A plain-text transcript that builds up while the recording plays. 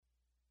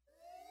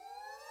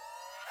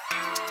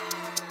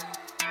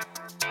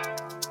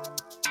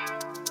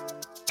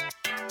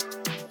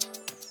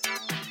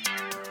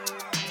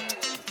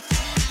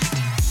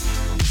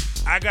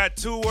got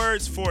 2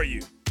 words for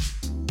you.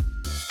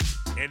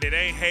 And it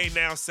ain't hey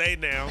now, say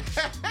now.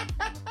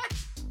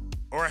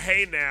 Or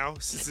hey now,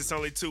 since it's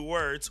only 2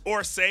 words.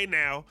 Or say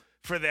now,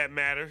 for that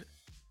matter.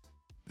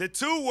 The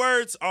 2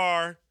 words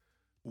are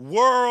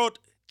world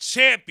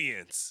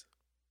champions.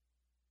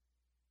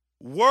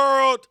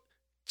 World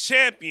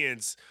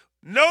champions.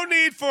 No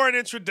need for an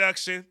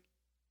introduction.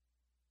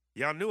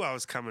 Y'all knew I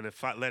was coming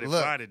to let it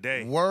fly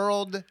today.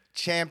 World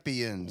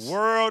champions.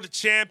 World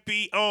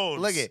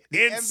champions. Look at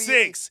in NBA.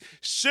 6.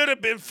 Should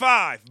have been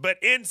 5, but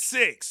in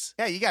 6.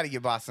 Yeah, you got to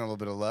give Boston a little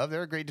bit of love.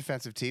 They're a great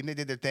defensive team. They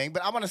did their thing.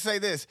 But I want to say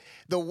this.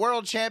 The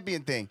world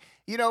champion thing.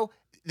 You know,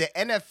 the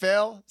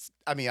NFL,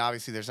 I mean,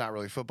 obviously there's not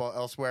really football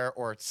elsewhere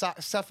or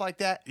stuff like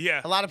that.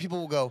 Yeah. A lot of people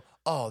will go,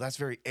 oh, that's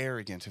very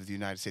arrogant of the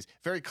United States.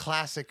 Very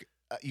classic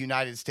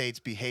United States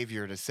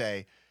behavior to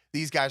say,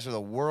 these guys are the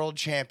world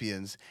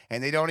champions,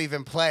 and they don't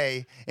even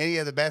play any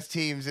of the best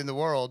teams in the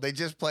world. They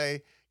just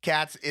play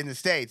cats in the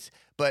States.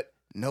 But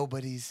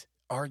nobody's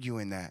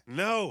arguing that.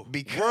 No.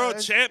 Because world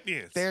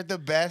champions. They're the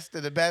best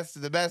of the best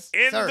of the best.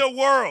 In the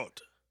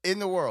world. In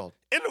the world.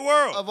 In the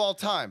world. Of all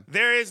time.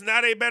 There is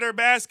not a better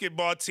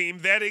basketball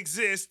team that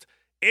exists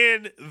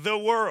in the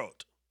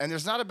world. And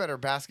there's not a better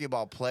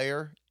basketball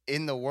player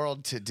in the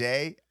world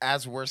today,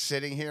 as we're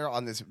sitting here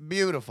on this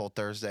beautiful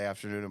Thursday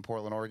afternoon in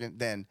Portland, Oregon,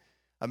 than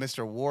a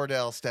Mr.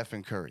 Wardell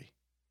Stephen Curry.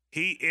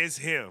 He is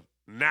him,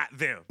 not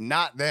them.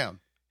 Not them.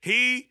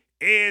 He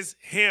is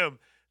him,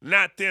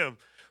 not them.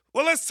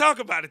 Well, let's talk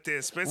about it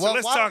then, Spencer. Well,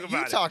 let's why talk don't about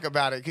you it. talk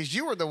about it, because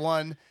you were the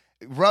one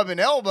rubbing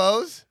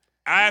elbows.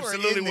 I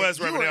absolutely was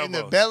rubbing elbows. You were elbows.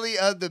 in the belly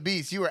of the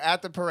beast. You were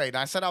at the parade. And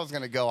I said I was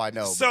going to go, I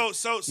know. So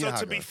you know how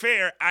to it be goes.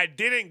 fair, I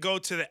didn't go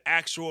to the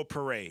actual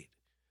parade.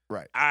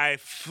 Right. I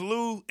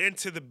flew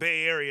into the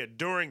Bay Area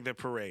during the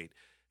parade.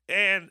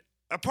 And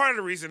a part of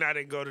the reason I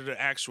didn't go to the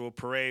actual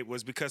parade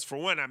was because, for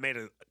one, I made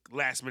a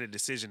last-minute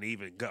decision to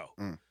even go.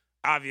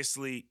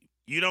 Obviously,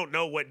 you don't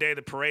know what day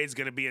the parade's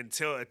going to be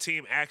until a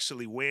team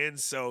actually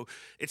wins. So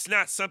it's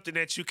not something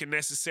that you can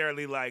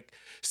necessarily,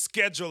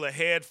 schedule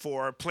ahead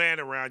for or plan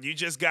around. You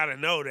just got to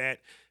know that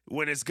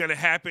when it's going to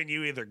happen,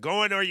 you either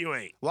going or you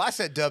ain't. Well, I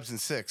said Dubs in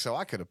 6, so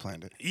I could have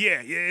planned it.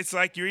 Yeah, it's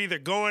like you're either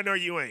going or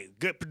you ain't.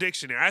 Good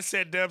prediction there. I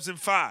said Dubs in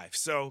 5,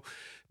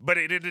 but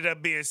it ended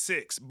up being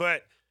 6.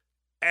 But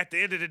at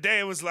the end of the day,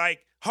 it was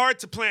hard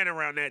to plan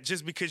around that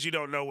just because you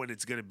don't know when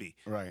it's going to be.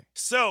 Right.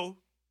 So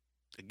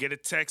I get a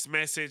text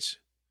message.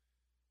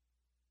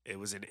 It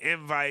was an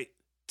invite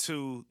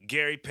to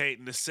Gary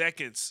Payton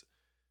II's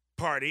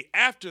party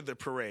after the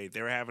parade.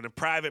 They were having a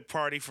private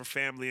party for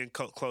family and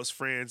close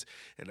friends.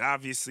 And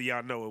obviously,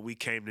 y'all know what we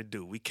came to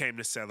do. We came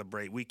to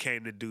celebrate. We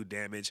came to do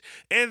damage.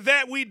 And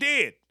that we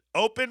did.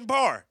 Open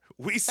bar.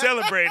 We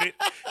celebrated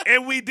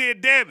and we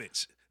did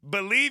damage.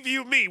 Believe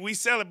you me, we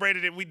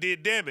celebrated and we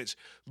did damage.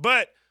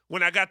 But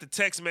when I got the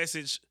text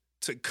message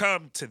to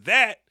come to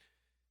that,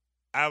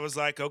 I was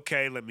like,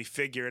 okay, let me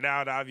figure it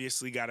out.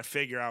 Obviously, got to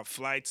figure out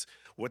flights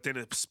within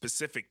a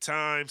specific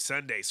time.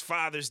 Sunday's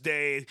Father's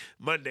Day.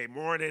 Monday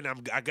morning,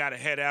 I got to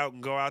head out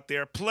and go out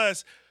there.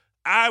 Plus,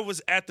 I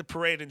was at the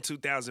parade in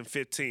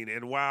 2015.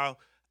 And while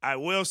I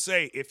will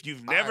say, if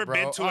you've never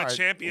been to a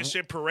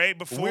championship parade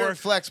before, Weird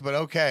flex, but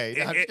okay.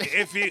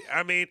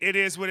 It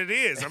is what it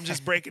is. I'm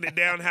just breaking it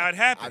down how it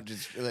happened.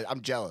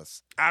 I'm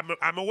jealous.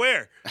 I'm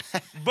aware,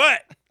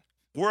 but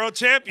world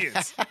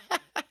champions.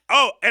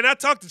 Oh, and I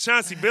talked to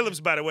Chauncey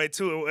Billups, by the way,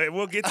 too, and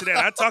we'll get to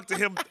that. I talked to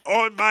him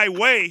on my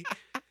way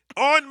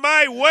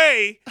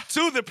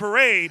to the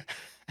parade.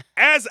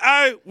 As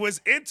I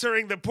was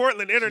entering the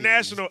Portland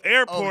International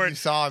Airport, you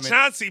saw him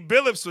Chauncey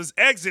Billups was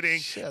exiting,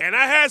 and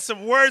I had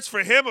some words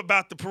for him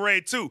about the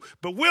parade, too.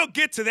 But we'll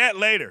get to that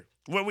later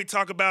when we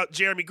talk about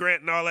Jeremy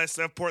Grant and all that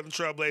stuff, Portland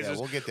Trailblazers. Yeah,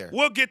 we'll get there.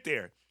 We'll get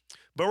there.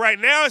 But right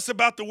now, it's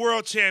about the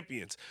world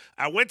champions.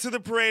 I went to the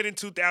parade in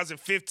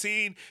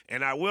 2015,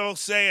 and I will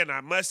say, and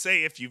I must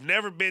say, if you've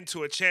never been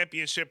to a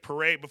championship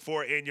parade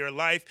before in your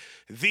life,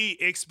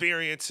 the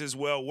experience is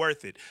well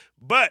worth it.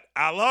 But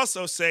I'll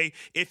also say,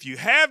 if you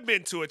have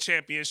been to a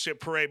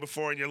championship parade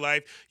before in your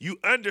life, you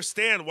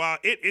understand while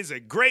it is a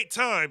great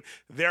time,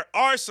 there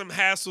are some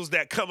hassles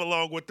that come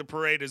along with the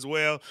parade as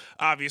well.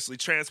 Obviously,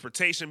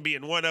 transportation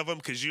being one of them,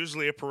 because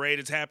usually a parade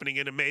is happening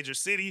in a major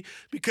city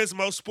because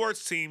most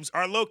sports teams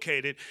are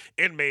located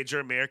in major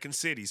American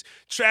cities.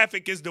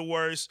 Traffic is the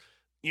worst.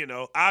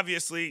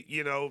 Obviously,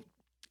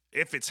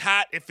 if it's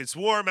hot, if it's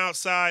warm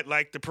outside,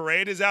 the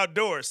parade is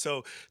outdoors.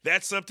 So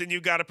that's something you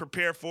got to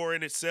prepare for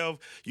in itself.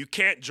 You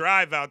can't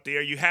drive out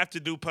there. You have to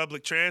do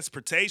public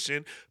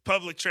transportation.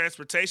 Public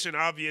transportation,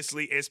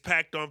 obviously, is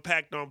packed on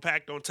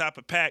top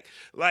of pack.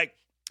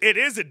 It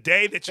is a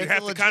day that you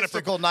have to kind of It's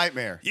a logistical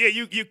nightmare. Yeah,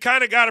 you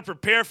kind of got to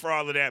prepare for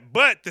all of that.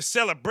 But the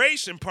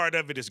celebration part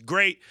of it is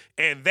great,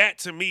 and that,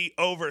 to me,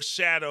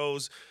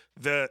 overshadows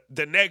the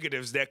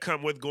negatives that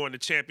come with going to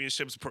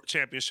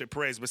championship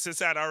parades. But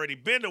since I'd already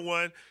been to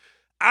one,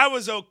 I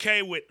was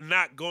okay with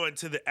not going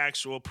to the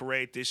actual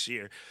parade this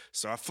year.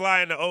 So I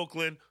fly into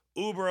Oakland.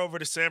 Uber over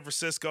to San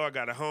Francisco. I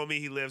got a homie.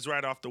 He lives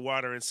right off the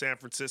water in San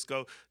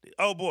Francisco.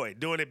 Oh boy,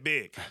 doing it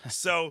big.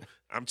 So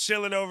I'm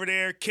chilling over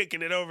there,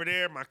 kicking it over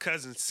there. My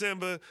cousin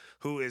Simba,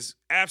 who is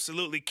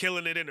absolutely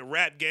killing it in the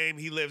rap game,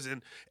 he lives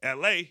in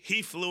LA.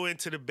 He flew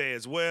into the Bay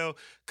as well,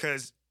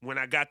 because when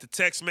I got the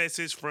text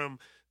message from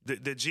the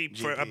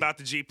GP. about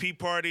the GP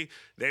party,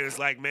 they was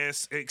like, man,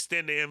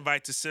 extend the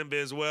invite to Simba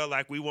as well.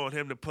 Like, we want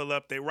him to pull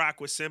up. They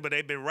rock with Simba.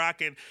 They've been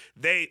rocking.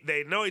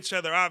 They know each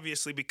other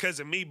obviously because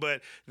of me,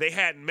 but they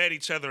hadn't met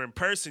each other in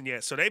person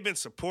yet. So they've been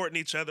supporting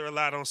each other a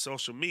lot on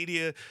social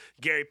media.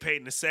 Gary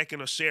Payton II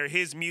will share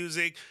his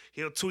music.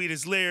 He'll tweet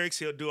his lyrics.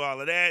 He'll do all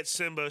of that.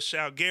 Simba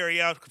shout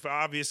Gary out for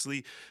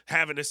obviously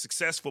having a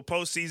successful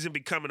postseason,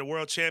 becoming a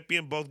world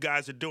champion. Both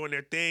guys are doing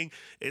their thing.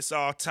 It's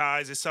all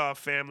ties. It's all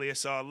family.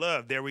 It's all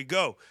love. There we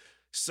go.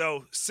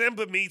 So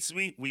Simba meets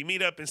me. We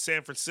meet up in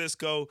San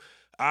Francisco.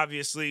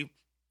 Obviously,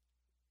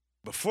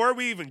 before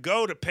we even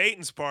go to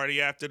Peyton's party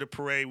after the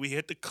parade, we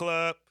hit the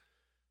club.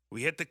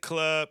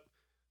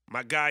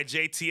 My guy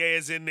JTA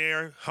is in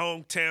there,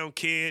 hometown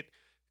kid.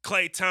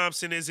 Klay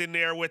Thompson is in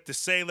there with the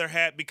sailor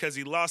hat because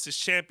he lost his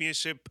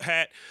championship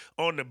hat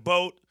on the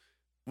boat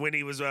when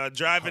he was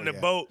driving the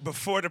boat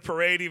before the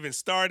parade even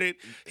started.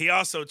 He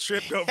also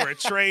tripped over a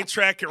train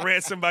track and ran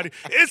somebody.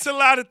 It's a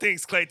lot of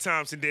things Klay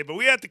Thompson did. But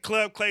we at the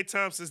club. Klay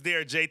Thompson's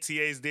there.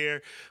 JTA's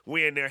there.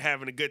 We in there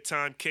having a good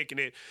time, kicking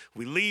it.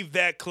 We leave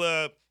that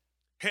club,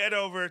 head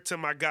over to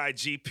my guy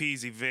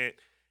GP's event,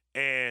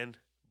 and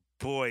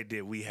boy,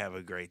 did we have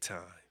a great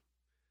time.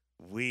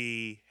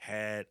 We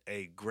had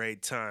a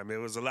great time. It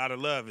was a lot of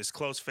love. It's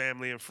close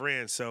family and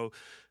friends. So,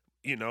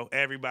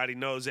 everybody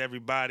knows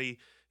everybody.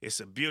 It's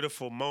a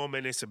beautiful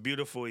moment. It's a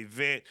beautiful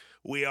event.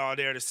 We all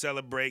there to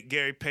celebrate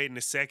Gary Payton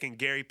II.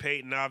 Gary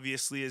Payton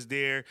obviously is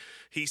there.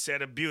 He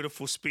said a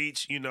beautiful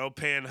speech,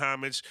 paying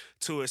homage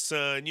to his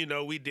son.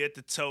 We did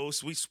the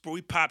toast.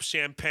 We popped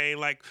champagne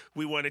like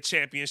we won a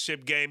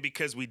championship game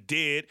because we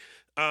did.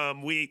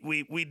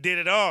 We did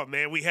it all,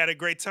 man. We had a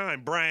great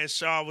time. Brian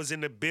Shaw was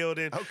in the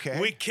building. Okay.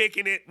 We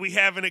kicking it. We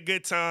having a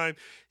good time.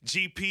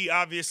 GP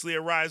obviously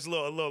arrives a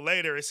little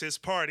later. It's his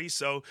party,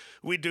 so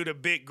we do the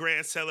big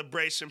grand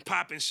celebration,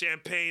 popping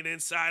champagne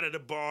inside of the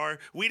bar.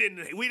 We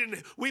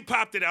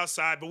popped it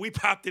outside, but we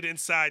popped it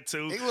inside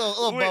too.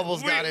 Little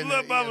bubbles got in there.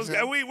 Little bubbles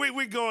got.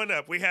 We going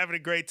up. We having a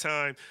great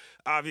time.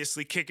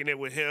 Obviously kicking it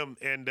with him,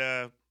 and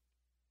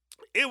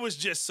it was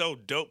just so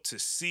dope to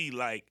see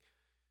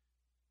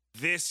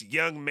this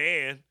young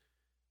man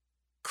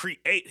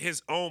create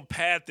his own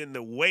path in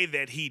the way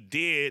that he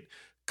did,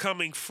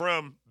 coming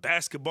from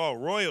basketball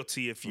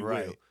royalty, if you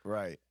will.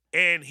 Right.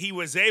 And he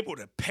was able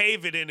to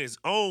pave it in his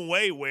own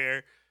way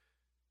where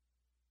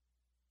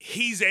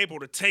he's able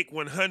to take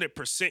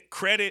 100%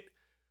 credit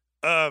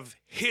of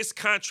his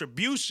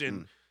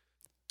contribution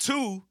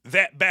to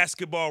that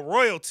basketball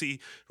royalty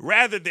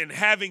rather than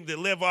having to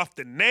live off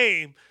the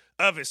name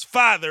of his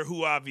father,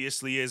 who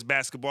obviously is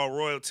basketball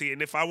royalty.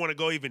 And if I want to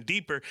go even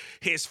deeper,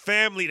 his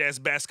family that's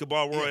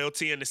basketball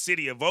royalty in the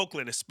city of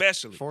Oakland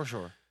especially. For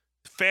sure.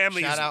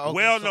 Family is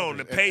well-known.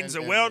 The Paytons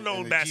are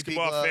well-known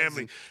basketball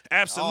family.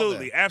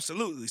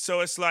 Absolutely.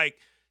 So it's like,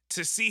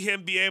 to see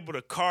him be able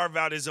to carve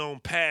out his own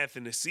path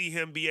and to see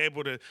him be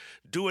able to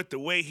do it the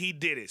way he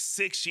did it,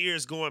 6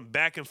 years going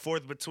back and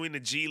forth between the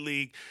G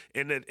League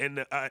and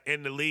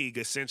the league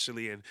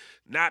essentially, and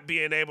not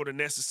being able to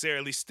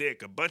necessarily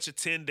stick, a bunch of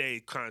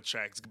 10-day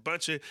contracts, a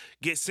bunch of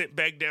get sent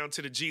back down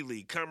to the G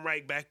League, come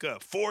right back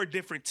up, 4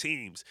 different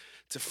teams,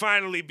 to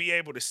finally be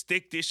able to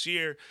stick this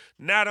year,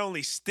 not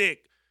only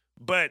stick,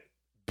 but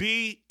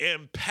be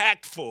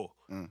impactful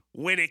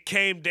when it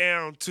came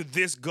down to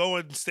this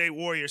Golden State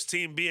Warriors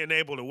team being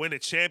able to win a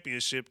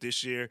championship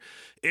this year.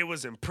 It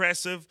was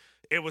impressive.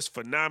 It was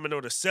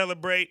phenomenal to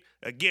celebrate.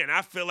 Again,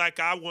 I feel like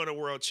I won a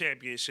world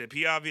championship.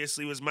 He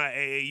obviously was my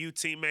AAU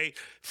teammate,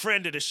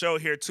 friend of the show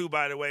here too,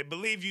 by the way.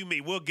 Believe you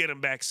me, we'll get him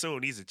back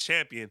soon. He's a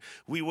champion.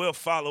 We will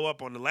follow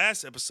up on the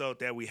last episode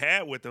that we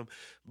had with him.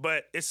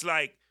 But it's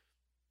like,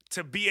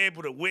 to be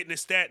able to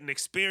witness that and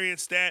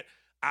experience that,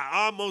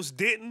 I almost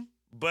didn't,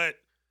 but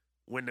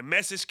when the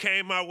message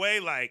came my way,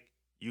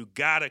 you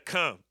gotta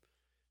come.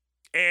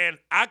 And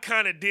I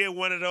kind of did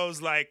one of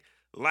those, like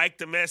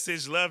the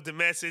message, love the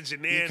message,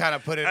 and then you kind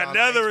of put it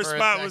another on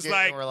response was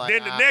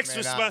then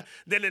the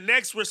the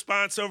next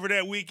response over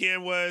that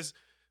weekend was,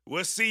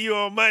 we'll see you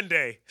on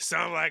Monday. So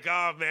I'm like,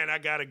 oh, man, I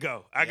got to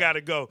go. I got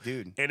to go.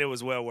 Dude. And it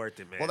was well worth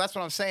it, man. Well, that's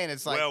what I'm saying.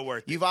 It's like, well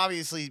worth you've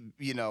obviously,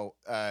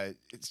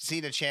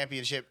 seen a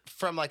championship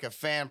from a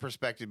fan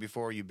perspective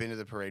before. You've been to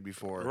the parade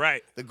before.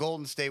 Right. The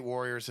Golden State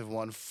Warriors have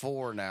won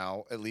 4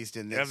 now, at least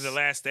in this. Of the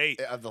last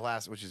 8.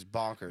 Which is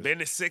bonkers. Been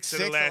to 6 of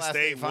the last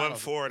 8, won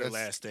 4 of the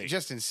last 8.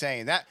 Just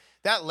insane.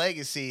 That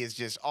legacy is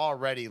just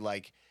already,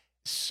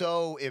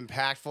 so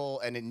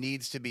impactful, and it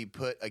needs to be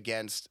put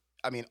against,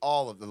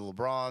 all of the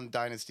LeBron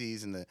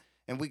dynasties and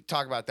we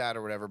talk about that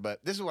or whatever,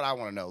 but this is what I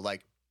want to know,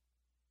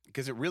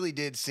 because it really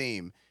did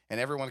seem,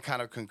 and everyone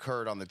kind of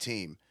concurred on the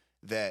team,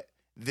 that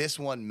this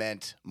one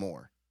meant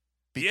more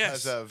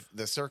because of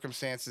the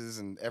circumstances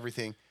and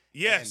everything.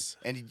 Yes.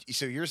 And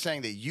so you're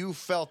saying that you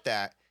felt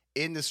that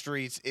in the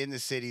streets, in the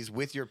cities,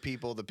 with your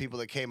people, the people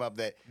that came up,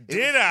 that it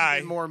Did was I?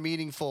 even more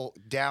meaningful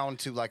down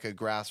to like a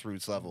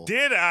grassroots level.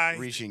 Did I?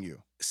 Reaching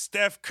you?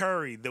 Steph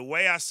Curry, the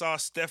way I saw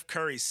Steph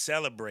Curry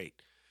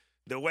celebrate,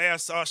 the way I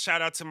saw,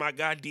 shout out to my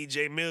guy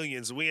DJ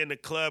Millions. We in the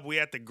club, we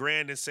at the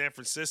Grand in San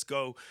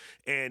Francisco,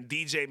 and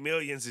DJ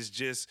Millions is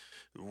just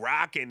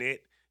rocking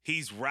it.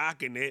 He's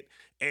rocking it,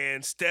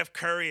 and Steph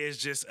Curry is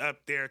just up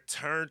there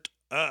turned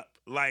up,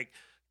 like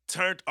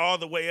turned all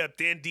the way up.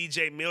 Then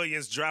DJ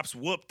Millions drops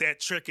whoop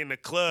that trick in the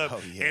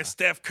club, and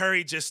Steph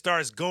Curry just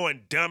starts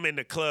going dumb in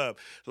the club.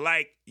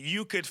 Like,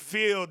 you could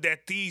feel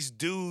that these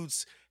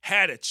dudes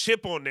had a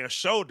chip on their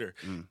shoulder,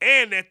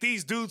 and that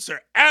these dudes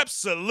are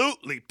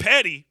absolutely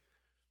petty.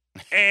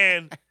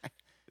 And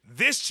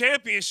this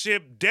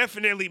championship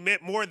definitely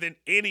meant more than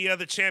any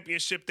other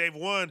championship they've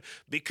won,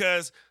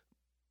 because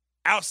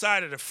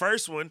outside of the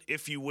first one,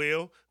 if you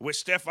will, which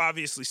Steph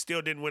obviously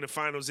still didn't win the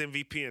Finals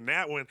MVP in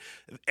that one,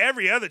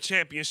 every other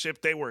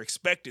championship they were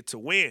expected to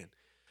win.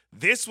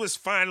 This was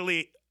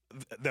finally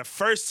the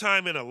first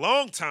time in a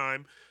long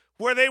time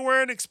where they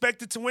weren't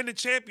expected to win the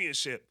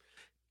championship.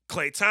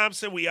 Klay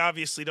Thompson, we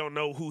obviously don't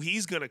know who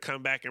he's going to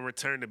come back and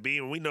return to be,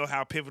 and we know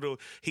how pivotal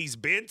he's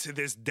been to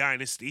this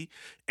dynasty,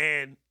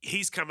 and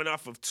he's coming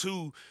off of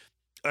 2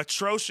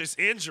 atrocious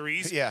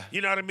injuries. Yeah. You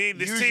know what I mean?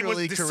 This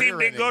Usually team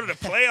didn't go to the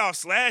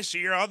playoffs last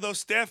year, although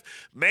Steph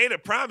made a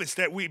promise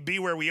that we'd be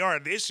where we are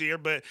this year,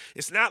 but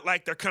it's not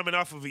like they're coming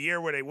off of a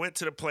year where they went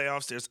to the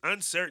playoffs. There's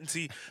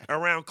uncertainty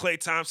around Klay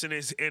Thompson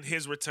and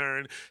his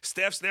return.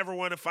 Steph's never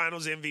won a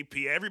Finals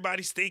MVP.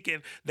 Everybody's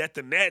thinking that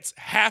the Nets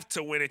have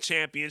to win a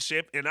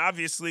championship, and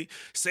obviously,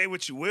 say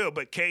what you will,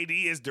 but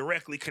KD is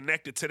directly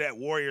connected to that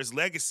Warriors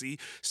legacy.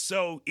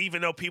 So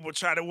even though people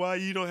try to, well,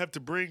 you don't have to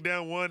bring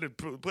down one and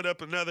put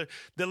up another,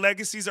 the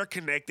legacies are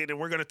connected, and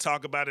we're going to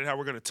talk about it how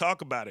we're going to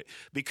talk about it,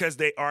 because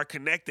they are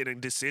connected and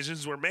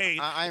decisions were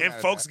made, and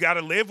folks got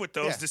to live with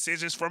those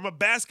decisions from a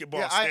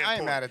basketball standpoint. I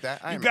ain't mad at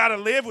that. You got to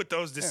live with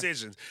those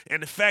decisions.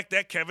 And the fact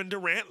that Kevin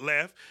Durant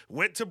left,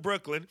 went to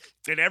Brooklyn,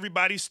 and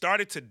everybody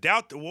started to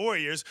doubt the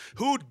Warriors,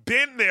 who'd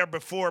been there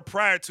before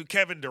prior to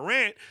Kevin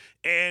Durant,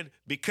 and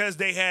because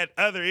they had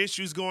other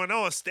issues going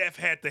on, Steph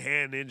had the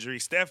hand injury.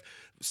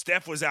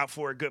 Steph was out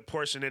for a good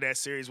portion of that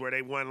series where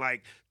they won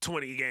like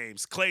 20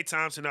 games. Klay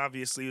Thompson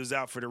obviously was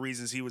out for the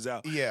reasons he was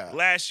out. Yeah.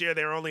 Last year,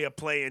 they were only a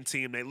play-in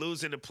team. They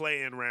lose in the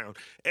play-in round.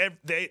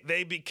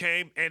 They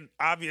became, and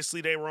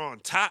obviously they were on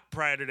top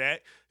prior to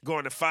that,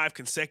 going to 5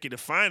 consecutive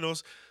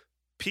finals.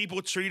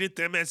 People treated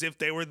them as if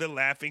they were the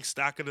laughing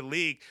stock of the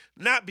league.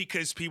 Not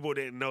because people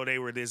didn't know they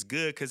were this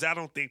good, because I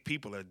don't think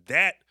people are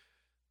that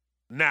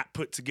not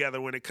put together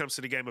when it comes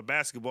to the game of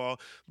basketball,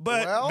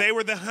 but they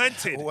were the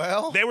hunted.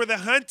 They were the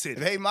hunted.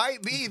 They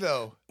might be,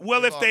 though.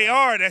 Well, if they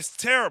are, that's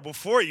terrible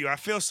for you. I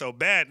feel so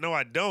bad. No,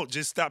 I don't.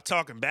 Just stop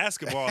talking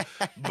basketball.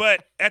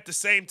 But at the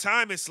same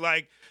time, it's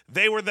like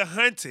they were the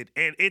hunted,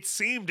 and it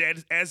seemed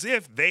as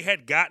if they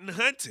had gotten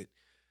hunted.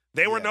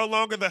 They were no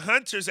longer the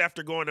hunters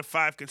after going to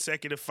 5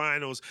 consecutive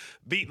finals,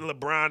 beating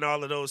LeBron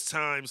all of those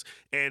times,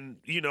 and,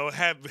 you know,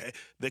 have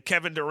the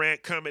Kevin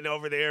Durant coming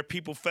over there.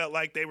 People felt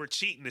like they were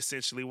cheating,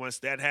 essentially, once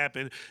that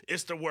happened.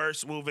 It's the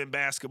worst move in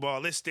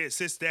basketball. It's this,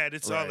 it's that,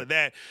 it's all of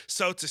that.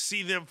 So to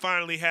see them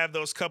finally have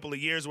those couple of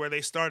years where they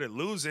started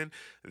losing,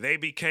 they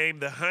became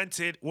the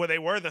hunted. Well, they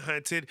were the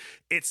hunted.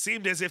 It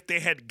seemed as if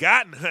they had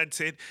gotten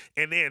hunted,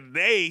 and then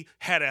they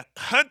had a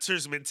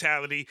hunter's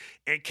mentality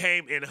and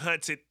came and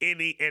hunted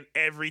any and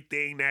everything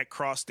that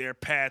crossed their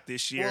path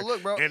this year. Well,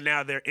 look, bro, and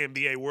now they're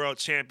NBA world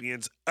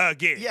champions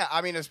again. Yeah,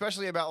 I mean,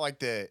 especially about like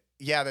that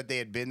they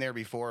had been there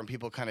before, and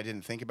people kind of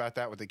didn't think about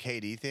that with the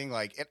KD thing.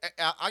 Like,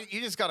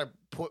 you just gotta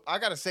I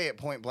gotta say it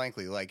point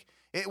blankly. Like,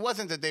 it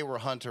wasn't that they were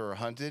hunter or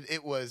hunted.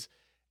 It was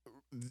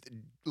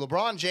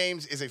LeBron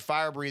James is a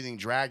fire-breathing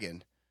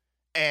dragon,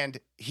 and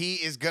he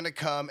is gonna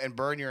come and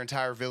burn your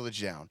entire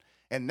village down.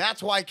 And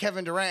that's why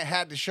Kevin Durant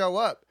had to show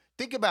up.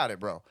 Think about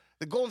it, bro.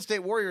 The Golden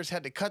State Warriors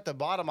had to cut the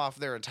bottom off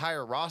their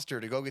entire roster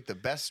to go get the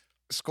best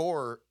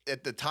scorer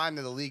at the time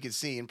that the league has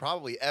seen,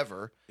 probably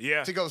ever.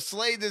 Yeah. To go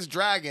slay this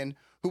dragon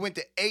who went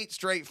to 8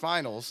 straight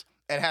finals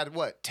and had,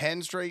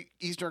 10 straight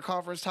Eastern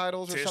Conference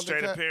titles or 10 something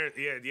like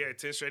that? Yeah,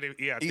 10 straight.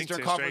 Yeah, I think Eastern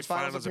 10 Conference straight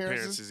finals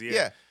appearances?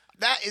 Yeah.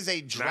 That is a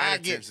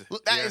dragon. 10.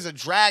 That is a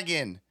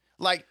dragon.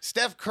 Like,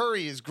 Steph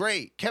Curry is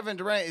great. Kevin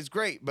Durant is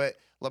great, but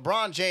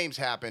LeBron James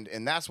happened,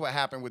 and that's what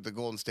happened with the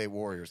Golden State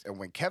Warriors. And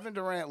when Kevin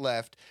Durant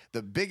left,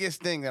 the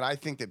biggest thing that I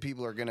think that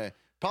people are going to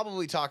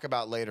probably talk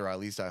about later, at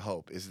least I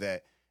hope, is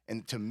that,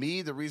 and to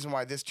me, the reason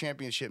why this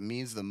championship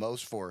means the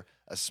most for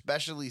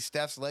especially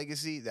Steph's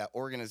legacy, that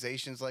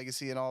organization's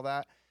legacy and all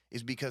that,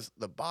 is because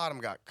the bottom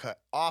got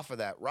cut off of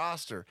that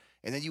roster.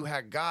 And then you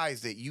had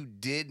guys that you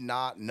did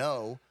not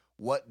know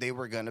what they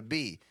were going to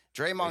be.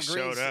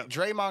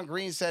 Draymond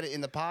Green said it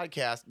in the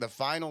podcast, the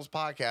finals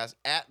podcast,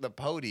 at the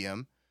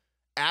podium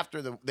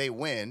after they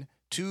win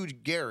to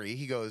Gary.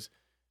 He goes,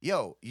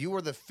 yo, you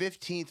were the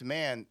 15th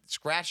man,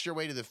 scratched your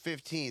way to the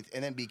 15th,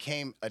 and then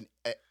became an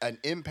an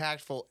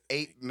impactful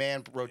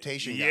 8-man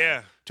rotation guy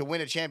Yeah. to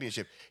win a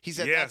championship. He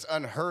said Yeah. that's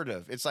unheard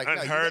of. It's like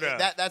Unheard of.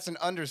 That's an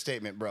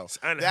understatement, bro. It's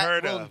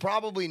unheard that will of.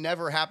 probably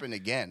never happen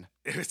again.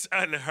 It's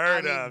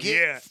unheard of.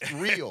 Yeah.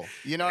 Real.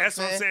 You know That's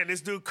what I'm saying?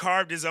 This dude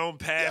carved his own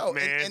path, Yo,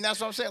 man. and that's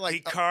what I'm saying. Like he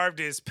carved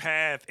his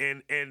path,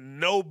 and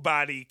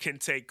nobody can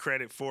take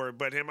credit for it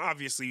but him.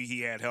 Obviously,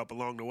 he had help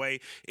along the way.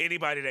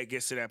 Anybody that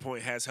gets to that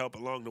point has help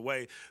along the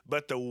way.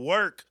 But the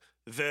work,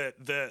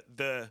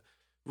 the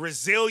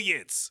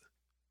resilience,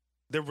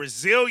 the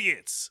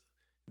resilience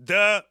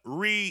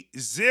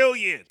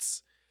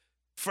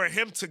for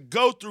him to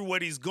go through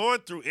what he's going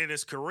through in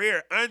his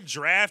career,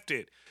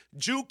 undrafted,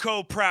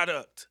 JUCO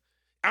product.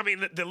 I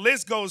mean, the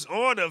list goes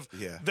on of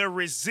the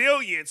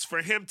resilience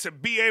for him to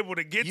be able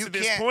to get to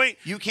this point.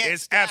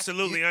 It's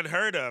absolutely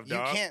unheard of,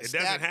 dog. You can't it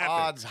doesn't stack happen.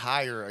 odds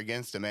higher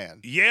against a man.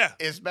 Yeah.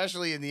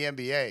 Especially in the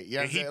NBA. You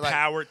know and he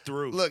powered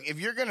through. Look, if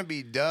you're going to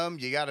be dumb,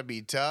 you got to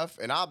be tough.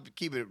 And I'll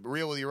keep it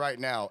real with you right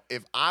now.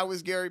 If I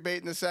was Gary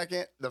Payton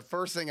II, the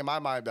first thing in my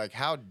mind would be like,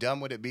 how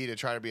dumb would it be to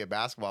try to be a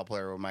basketball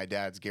player when my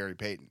dad's Gary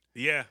Payton?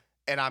 Yeah.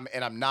 And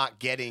I'm not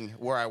getting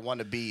where I want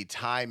to be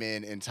time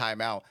in and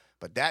time out.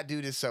 But that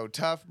dude is so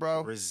tough,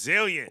 bro.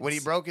 Resilient. When he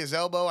broke his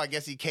elbow, I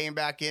guess he came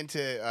back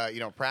into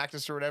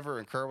practice or whatever,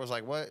 and Kerr was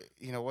like, "What?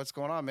 What's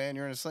going on, man?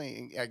 You're in a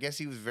sling." I guess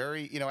he was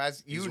very,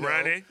 as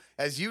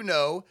you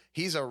know,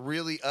 he's a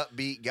really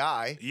upbeat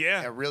guy.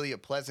 Yeah. And really a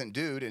pleasant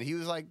dude. And he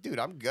was like, "Dude,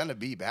 I'm gonna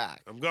be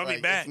back. I'm gonna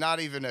be back. It's not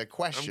even a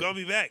question. I'm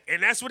gonna be back."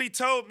 And that's what he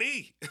told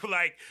me.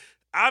 Like,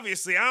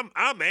 obviously, I'm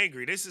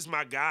angry. This is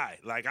my guy.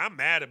 Like, I'm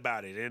mad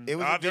about it. And it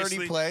was obviously, a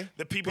dirty play.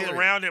 The people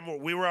around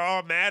him, we were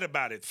all mad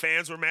about it.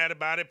 Fans were mad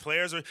about it.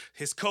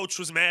 His coach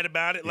was mad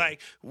about it. Yeah.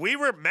 Like, we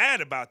were mad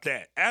about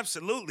that.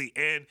 Absolutely.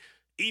 And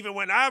even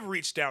when I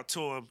reached out to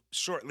him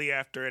shortly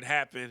after it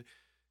happened,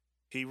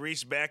 he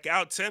reached back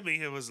out to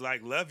me and was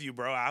like, "Love you,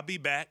 bro. I'll be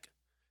back."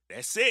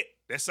 That's it.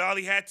 That's all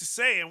he had to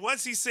say. And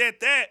once he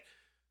said that,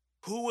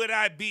 who would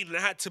I be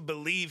not to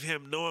believe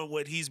him, knowing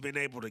what he's been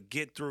able to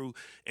get through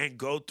and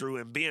go through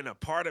and being a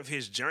part of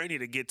his journey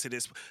to get to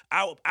this?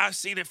 I've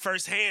seen it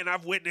firsthand.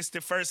 I've witnessed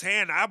it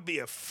firsthand. I'd be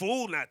a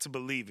fool not to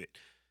believe it.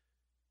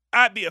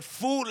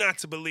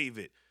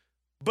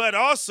 But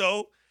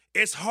also,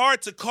 it's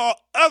hard to call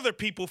other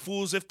people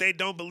fools if they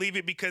don't believe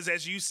it because,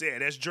 as you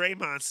said, as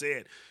Draymond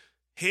said,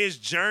 his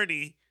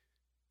journey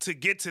to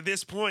get to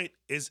this point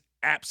is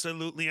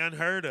absolutely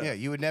unheard of. Yeah,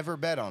 you would never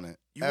bet on it.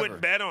 You wouldn't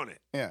bet on it.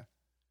 Yeah.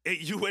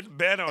 You wouldn't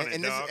bet on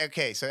it, dog.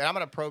 Okay, so I'm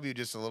going to probe you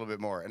just a little bit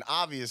more. And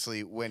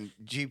obviously, when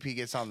GP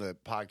gets on the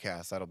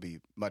podcast, that'll be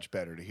much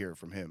better to hear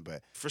from him.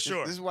 But for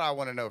sure, this is what I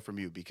want to know from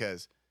you,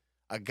 because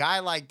a guy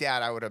like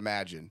that, I would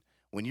imagine,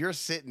 when you're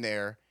sitting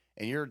there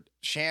and your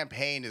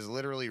champagne is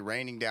literally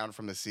raining down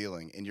from the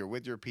ceiling and you're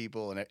with your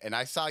people, and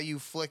I saw you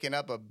flicking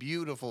up a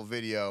beautiful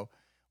video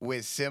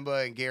with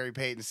Simba and Gary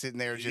Payton sitting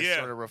there just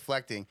sort of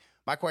reflecting.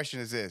 My question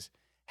is this: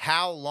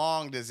 how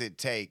long does it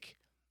take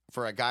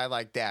for a guy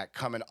like that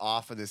coming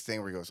off of this thing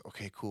where he goes,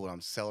 "Okay, cool,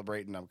 I'm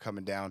celebrating, I'm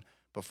coming down,"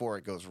 before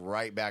it goes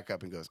right back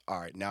up and goes, "All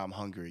right, now I'm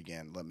hungry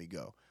again, let me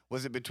go"?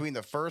 Was it between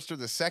the first or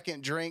the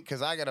second drink?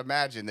 Because I got to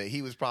imagine that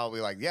he was probably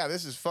like, "Yeah,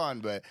 this is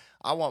fun, but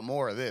I want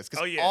more of this."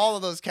 Because all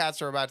of those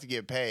cats are about to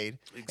get paid.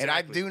 Exactly. And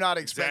I do not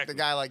expect a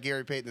guy like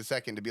Gary Payton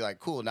II to be like,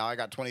 "Cool, now I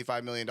got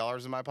 $25 million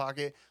in my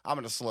pocket, I'm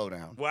going to slow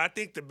down." Well, I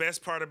think the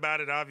best part about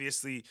it,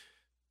 obviously,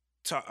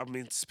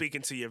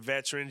 speaking to your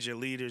veterans, your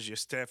leaders, your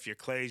Steph, your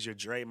Clays, your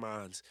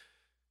Draymonds,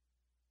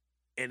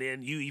 and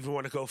then you even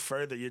want to go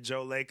further, your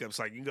Joe Lacobs.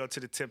 Like, you can go to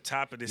the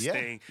top of this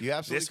thing. You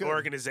absolutely This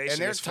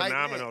organization is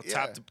phenomenal,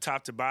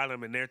 top to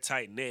bottom, and they're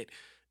tight-knit.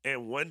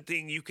 And one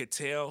thing you could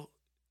tell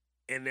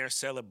in their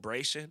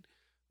celebration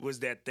was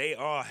that they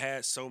all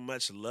had so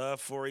much love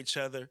for each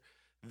other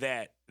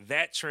that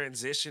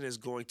transition is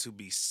going to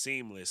be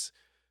seamless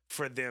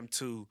for them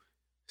to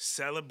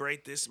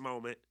celebrate this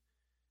moment,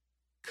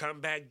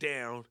 come back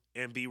down,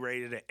 and be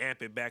ready to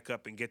amp it back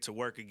up and get to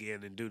work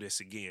again and do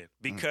this again.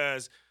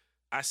 Because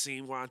I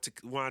seen Juan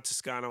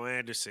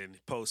Toscano-Anderson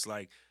post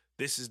like,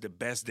 "This is the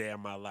best day of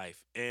my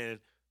life." And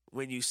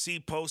when you see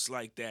posts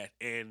like that,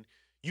 and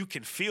you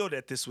can feel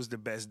that this was the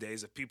best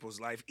days of people's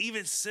life.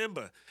 Even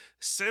Simba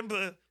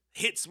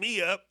hits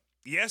me up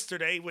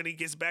yesterday when he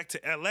gets back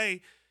to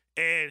L.A.,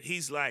 and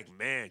he's like,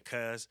 "Man,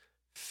 cuz,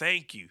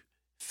 thank you.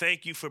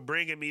 Thank you for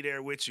bringing me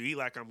there with you." He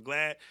like, "I'm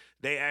glad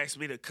they asked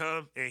me to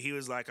come." And he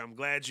was like, "I'm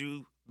glad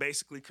you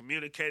basically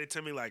communicated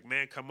to me like,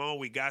 man, come on,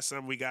 we got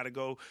something, we got to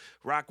go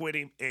rock with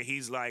him." And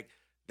he's like,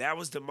 "That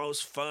was the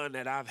most fun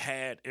that I've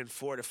had in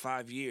 4 to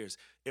 5 years.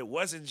 It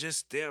wasn't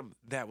just them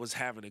that was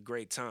having a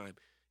great time.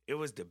 It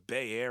was the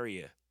Bay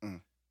Area.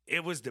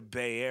 It was the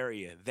Bay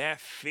Area. That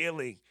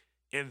feeling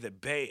in the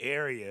Bay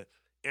Area,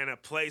 in a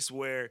place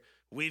where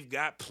we've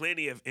got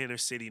plenty of inner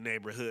city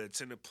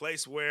neighborhoods, in a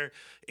place where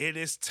it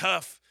is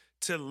tough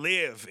to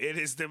live. It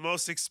is the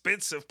most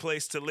expensive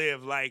place to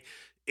live. Like,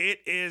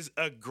 it is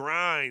a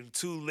grind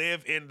to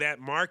live in that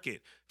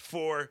market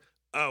for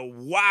a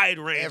wide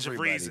range of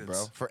reasons.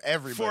 Bro. For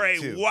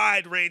everybody,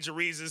 wide range of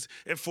reasons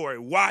and for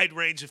a wide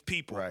range of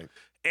people. Right.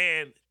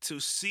 And to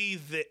see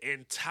the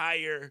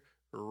entire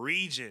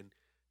region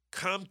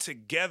come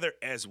together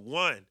as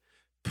one,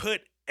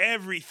 put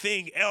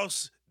everything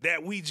else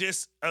that we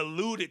just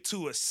alluded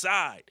to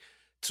aside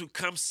to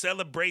come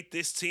celebrate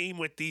this team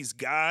with these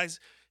guys.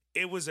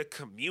 It was a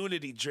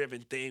community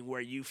driven thing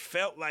where you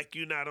felt like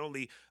you not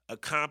only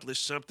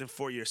accomplished something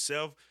for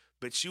yourself,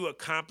 but you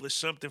accomplished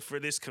something for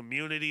this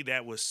community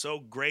that was so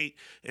great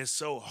and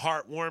so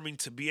heartwarming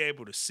to be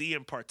able to see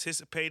and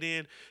participate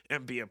in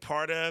and be a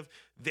part of.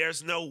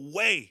 There's no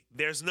way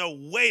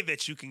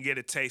that you can get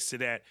a taste of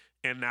that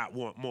and not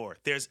want more.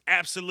 There's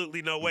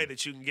absolutely no way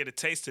that you can get a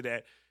taste of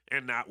that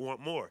and not want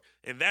more.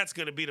 And that's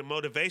going to be the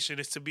motivation,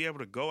 is to be able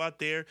to go out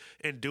there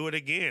and do it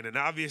again. And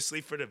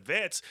obviously for the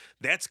vets,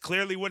 that's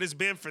clearly what it's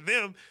been for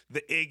them,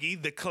 the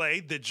Iggy, the Clay,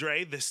 the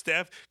Dre, the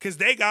Steph, because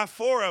they got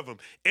 4 of them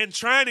and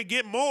trying to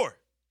get more.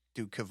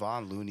 Dude,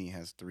 Kevon Looney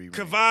has 3 rings.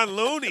 Kevon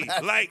Looney.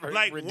 like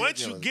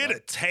once you ridiculous, get bro. a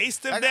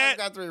taste of That that,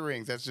 guy's got 3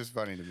 rings. That's just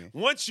funny to me.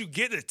 once you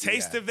get a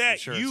taste Yeah, of that, I'm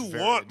sure you it's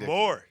very want addictive.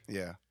 more.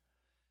 Yeah.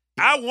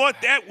 I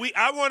want that.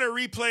 I want to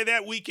replay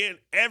that weekend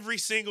every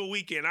single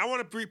weekend. I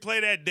want to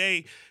replay that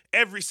day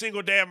every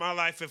single day of my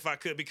life if I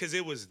could, because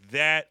it was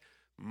that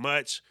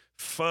much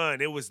fun.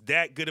 It was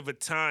that good of a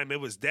time. It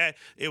was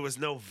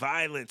no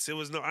violence. It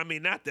was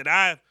not that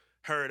I've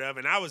heard of,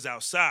 and I was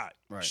outside.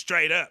 Right.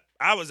 Straight up.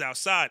 I was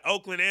outside.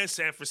 Oakland and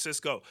San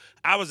Francisco.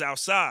 I was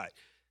outside.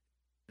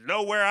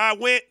 Nowhere I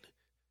went,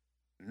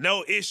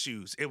 no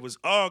issues. It was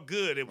all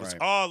good. It was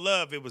Right. all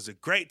love. It was a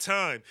great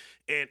time.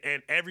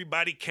 And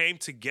everybody came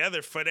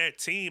together for that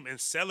team and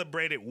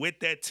celebrated with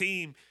that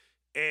team.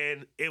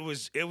 And it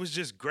was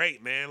just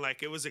great, man.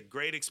 Like, it was a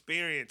great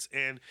experience.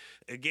 And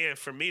again,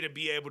 for me to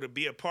be able to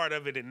be a part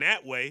of it in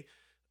that way,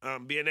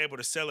 being able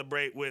to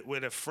celebrate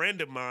with a friend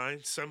of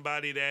mine,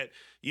 somebody that,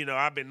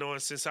 I've been knowing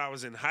since I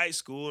was in high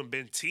school and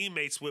been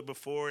teammates with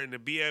before, and to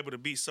be able to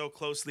be so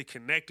closely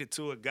connected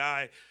to a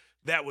guy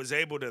that was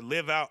able to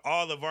live out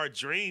all of our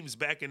dreams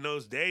back in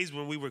those days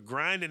when we were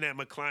grinding at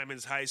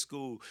McClymonds High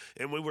School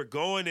and we were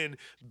going and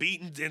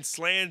beating and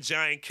slaying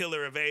giant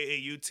killer of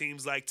AAU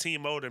teams like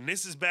Team Odom.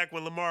 This is back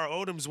when Lamar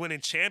Odom's winning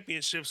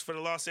championships for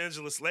the Los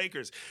Angeles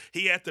Lakers.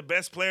 He had the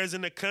best players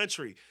in the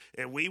country,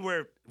 and we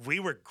were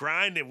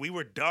grinding. We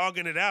were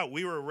dogging it out.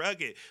 We were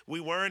rugged. We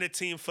weren't a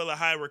team full of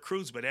high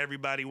recruits, but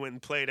everybody went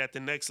and played at the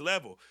next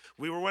level.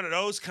 We were one of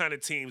those kind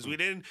of teams. We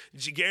didn't.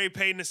 Gary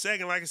Payton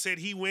II, like I said,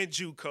 he went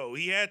JUCO.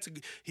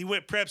 He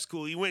went prep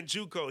school. He went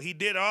JUCO. He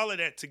did all of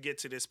that to get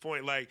to this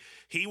point. Like,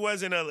 he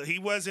wasn't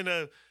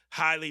a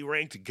highly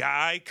ranked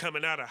guy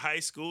coming out of high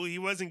school. He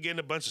wasn't getting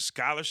a bunch of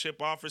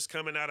scholarship offers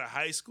coming out of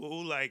high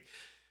school. Like,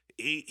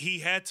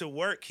 he had to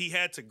work. He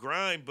had to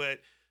grind. But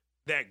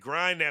that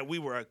grind that we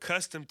were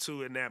accustomed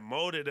to and that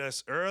molded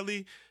us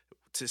early,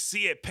 to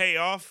see it pay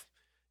off,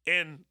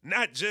 and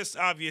not just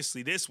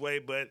obviously this way,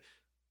 but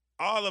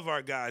all of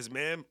our guys,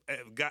 man,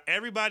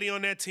 everybody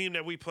on that team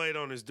that we played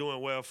on is doing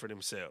well for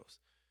themselves.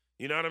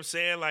 You know what I'm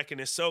saying? Like, and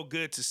it's so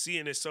good to see,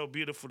 and it's so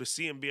beautiful to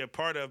see and be a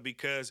part of,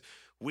 because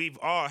we've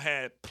all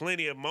had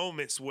plenty of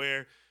moments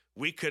where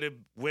we could have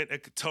went a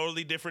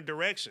totally different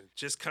direction,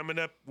 just coming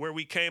up where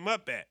we came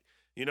up at.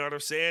 You know what I'm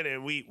saying?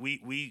 And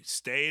we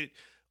stayed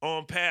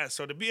on path.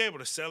 So to be able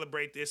to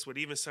celebrate this with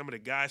even some of the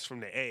guys from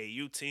the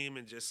AAU team,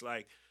 and just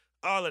like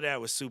all of that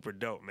was super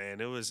dope,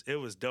 man. It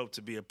was dope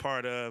to be a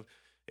part of.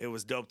 It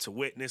was dope to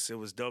witness. It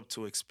was dope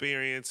to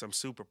experience. I'm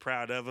super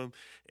proud of them.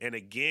 And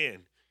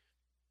again,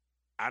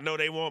 I know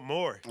they want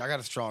more. I got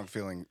a strong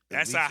feeling.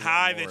 That's a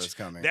high is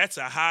coming. that's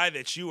a high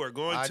that you are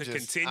going to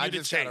continue I to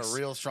just chase. got a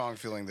real strong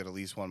feeling that at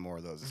least one more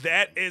of those.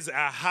 That coming. is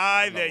a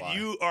high know that why.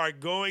 you are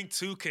going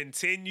to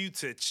continue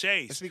to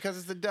chase. It's because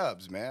it's the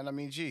Dubs, man. I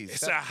mean, geez,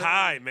 It's Steph a Curry,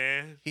 high,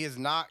 man. He is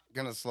not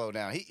gonna slow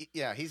down.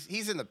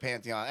 He's in the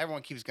pantheon.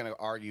 Everyone keeps gonna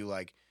argue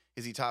like,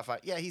 is he top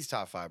 5? Yeah, he's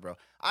top 5, bro.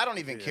 I don't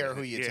even care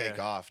who you take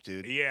off,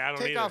 dude. Yeah, I don't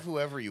take either. off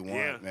whoever you want,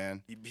 Yeah.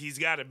 man. He's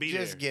got to be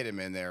Just there. get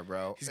him in there,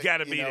 bro. He's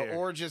gotta be there.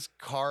 Or just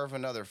carve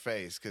another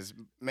face, because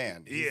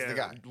man, he's the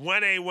guy.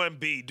 1A,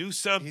 1B. Do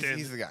something.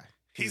 He's the guy.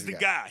 He's the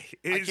guy.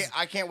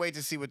 I can't wait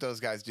to see what those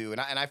guys do.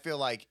 And I feel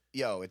like,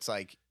 it's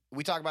like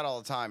we talk about it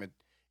all the time.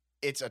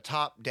 It's a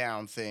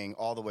top-down thing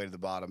all the way to the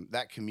bottom.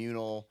 That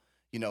communal,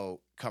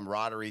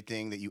 camaraderie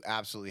thing that you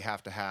absolutely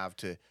have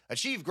to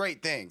achieve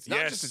great things.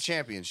 Not just a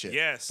championship.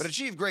 Yes. But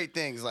achieve great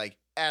things like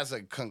as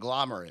a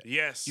conglomerate.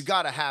 Yes. You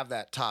got to have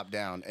that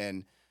top-down.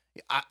 And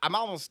I'm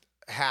almost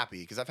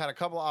happy because I've had a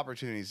couple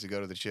opportunities to go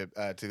to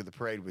the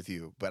parade with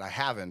you, but I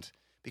haven't.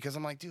 Because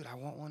I'm like, dude, I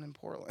want one in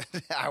Portland.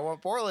 I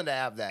want Portland to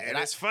have that. And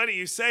it's funny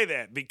you say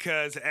that,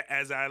 because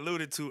as I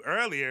alluded to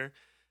earlier,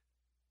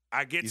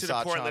 I get to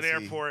the Portland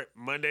airport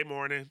Monday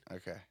morning.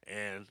 Okay.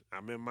 And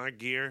I'm in my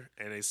gear,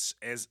 and it's,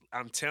 as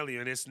I'm telling you,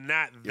 and it's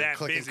not that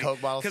busy.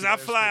 Because I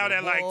fly out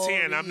at like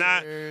 10. I'm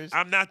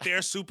not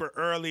there super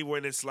early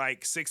when it's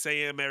like 6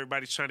 a.m.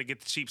 Everybody's trying to get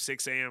the cheap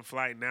 6 a.m.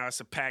 flight. Now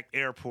it's a packed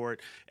airport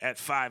at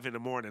 5 in the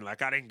morning.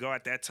 Like, I didn't go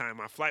at that time.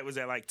 My flight was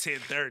at like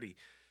 10:30.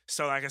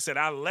 So, like I said,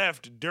 I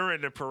left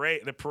during the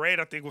parade. The parade,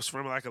 I think, was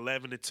from like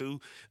 11 to 2.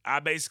 I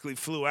basically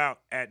flew out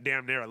at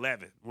damn near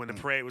 11 when the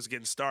parade was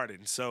getting started.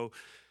 And so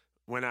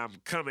when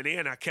I'm coming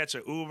in, I catch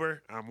an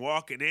Uber. I'm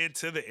walking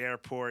into the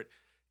airport,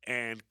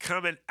 and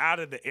coming out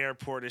of the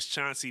airport is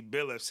Chauncey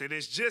Billups. And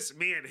it's just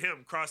me and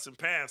him crossing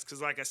paths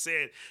because, like I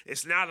said,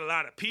 it's not a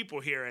lot of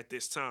people here at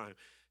this time.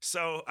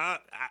 So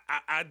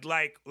I'd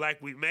like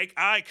we make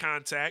eye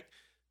contact.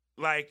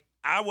 Like,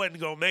 I wasn't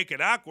going to make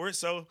it awkward,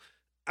 so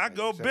I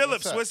go,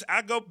 Billups,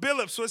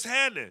 what's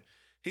happening?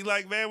 He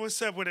like, man,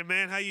 what's up with it,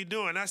 man? How you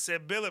doing? I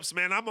said, Billups,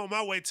 man, I'm on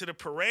my way to the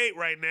parade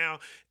right now,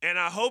 and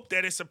I hope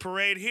that it's a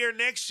parade here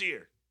next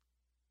year.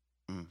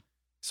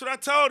 That's what I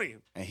told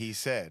him. And he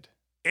said,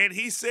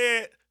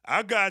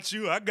 I got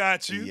you.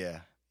 Yeah.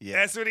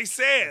 That's what he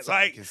said. That's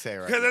all you can say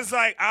right because now. it's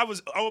like I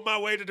was on my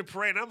way to the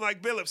parade. And I'm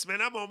like, Billups,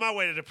 man, I'm on my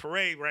way to the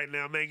parade right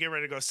now, man, getting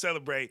ready to go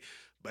celebrate.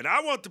 But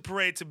I want the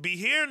parade to be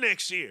here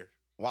next year.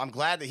 Well, I'm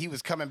glad that he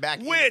was coming back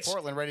into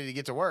Portland ready to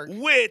get to work.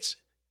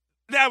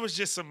 That was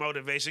just some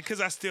motivation because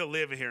I still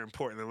live here in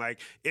Portland. Like,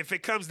 if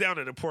it comes down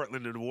to the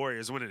Portland and the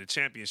Warriors winning the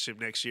championship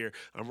next year,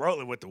 I'm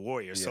rolling with the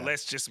Warriors. Yeah. So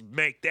let's just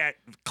make that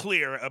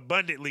clear,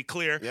 abundantly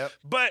clear. Yep.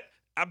 But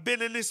I've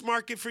been in this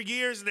market for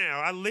years now.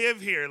 I live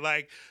here.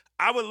 Like,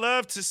 I would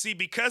love to see,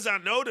 because I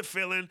know the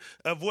feeling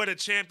of what a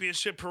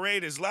championship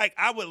parade is like,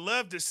 I would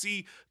love to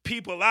see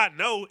people I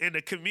know in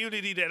the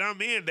community that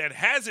I'm in that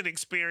hasn't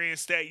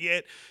experienced that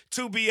yet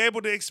to be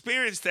able to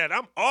experience that.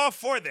 I'm all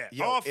for that.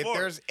 All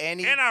for it.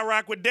 And I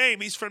rock with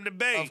Dame. He's from the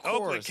Bay,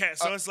 Oakland cat.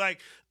 So it's like,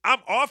 I'm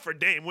all for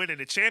Dame winning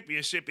the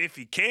championship if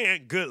he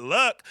can. Good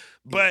luck.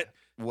 But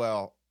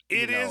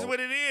it is what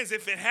it is.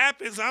 If it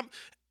happens,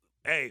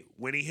 Hey,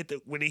 when he hit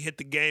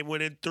the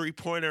game-winning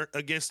three-pointer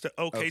against the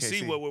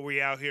OKC, what were we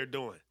out here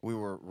doing? We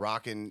were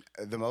rocking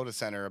the Moda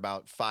Center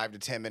about 5 to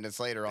 10 minutes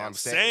later on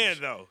stage. I'm saying,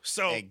 though.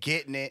 So and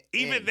getting it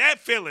even that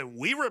feeling,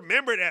 we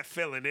remember that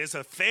feeling as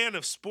a fan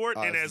of sport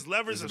and as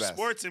lovers of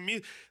sports and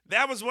music.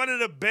 That was one of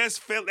the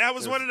best That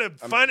was one of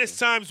the funnest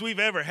times we've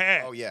ever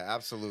had. Oh, yeah,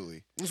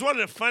 absolutely. It was one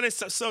of the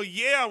funnest. So,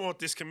 yeah, I want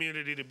this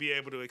community to be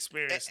able to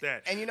experience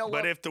that. And you know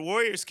what? But if the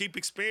Warriors keep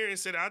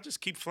experiencing it, I'll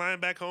just keep flying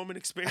back home and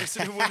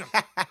experiencing it with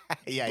them.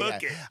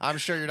 Book it. I'm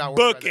sure you're not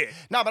worried about it.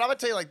 No, but I'm going to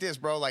tell you like this,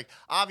 bro. Like,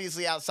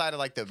 obviously, outside of,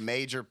 like, the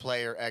major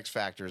player X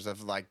factors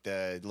of, like,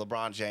 the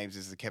LeBron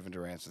Jameses, the Kevin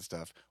Durant's and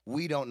stuff,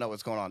 we don't know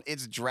what's going on.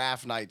 It's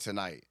draft night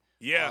tonight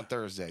on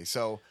Thursday.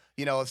 So,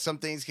 you know, if some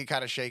things can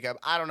kind of shake up,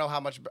 I don't know how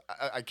much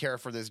I care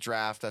for this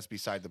draft. That's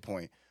beside the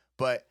point.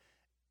 But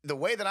the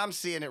way that I'm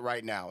seeing it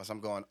right now is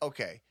I'm going,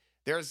 okay,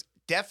 there's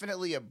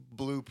definitely a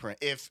blueprint.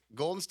 If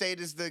Golden State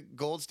is the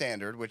gold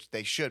standard, which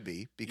they should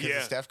be because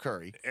of Steph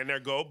Curry. And they're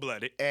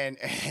gold-blooded. And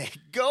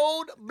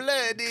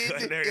gold-blooded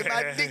in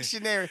my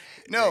dictionary.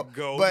 No,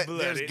 but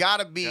there's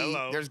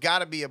got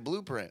to be a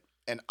blueprint.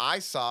 And I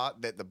saw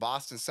that the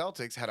Boston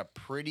Celtics had a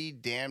pretty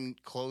damn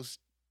close,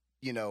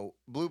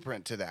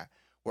 blueprint to that,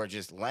 where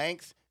just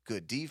length,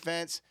 good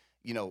defense.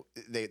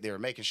 They were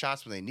making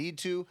shots when they need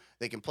to.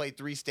 They can play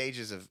 3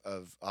 stages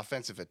of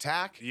offensive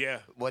attack. Yeah.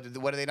 What do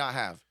they not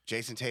have?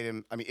 Jason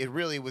Tatum. I mean, it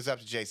really was up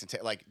to Jason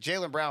Tatum. Like,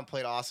 Jaylen Brown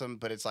played awesome,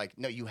 but it's like,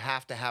 no, you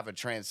have to have a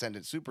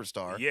transcendent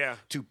superstar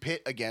to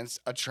pit against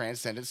a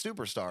transcendent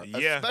superstar,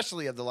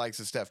 especially of the likes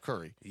of Steph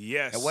Curry.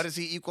 Yes. And what does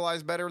he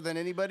equalize better than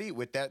anybody?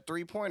 With that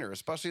three-pointer,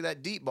 especially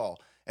that deep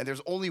ball. And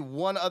there's only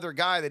one other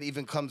guy that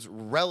even comes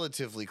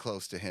relatively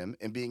close to him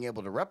in being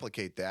able to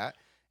replicate that.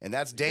 And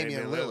that's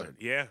Damian Lillard.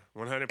 Yeah,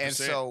 100%. And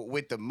so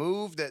with the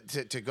move that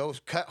to go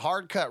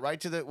hard cut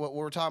right to what we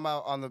were talking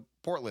about on the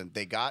Portland,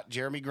 they got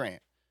Jeremy Grant.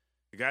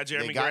 They got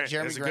Jeremy Grant.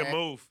 It's a good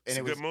move.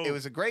 It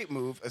was a great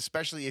move,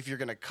 especially if you're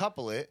going to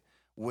couple it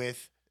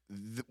with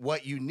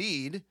what you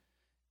need,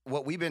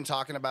 what we've been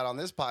talking about on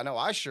this pod. I know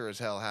I sure as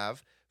hell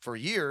have. For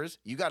years,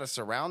 you got to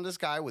surround this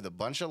guy with a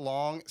bunch of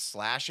long,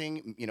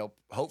 slashing,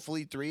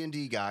 hopefully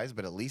 3-and-D guys,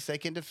 but at least they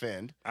can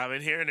defend. I've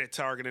been hearing it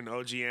targeting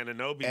OG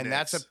Anunoby. And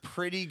that's a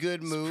pretty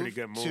good move,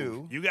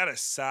 too. You got a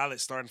solid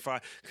starting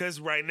 5. Because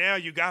right now,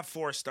 you got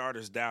 4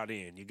 starters dialed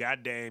in. You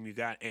got Dame, you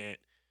got Ant.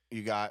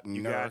 You got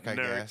Nurk, I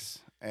guess.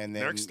 And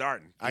then Nurk's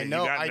starting. I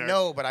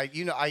know, but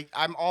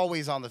I'm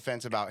always on the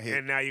fence about him.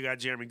 And now you got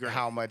Jeremy Grant.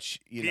 How much,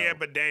 Yeah,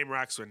 but Dame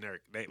rocks with Nurk.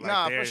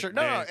 For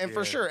sure.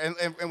 For sure.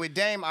 And with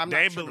Dame,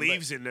 Dame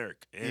believes in Nurk.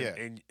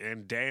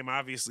 And Dame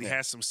obviously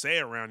has some say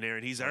around there,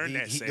 and he's earned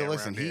that say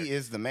around there. He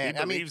is the man.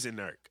 He believes in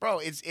Nurk. Bro,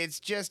 it's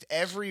just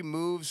every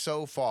move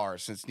so far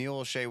since Neil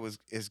O'Shea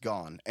is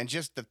gone, and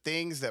just the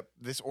things that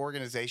this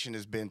organization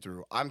has been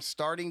through. I'm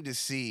starting to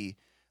see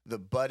the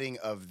budding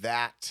of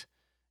that,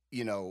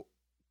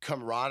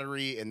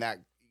 camaraderie and that,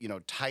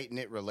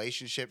 tight-knit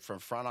relationship from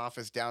front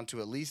office down to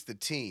at least the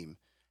team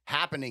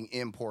happening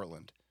in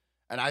Portland.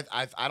 And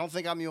I don't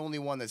think I'm the only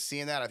one that's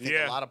seeing that. I think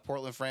a lot of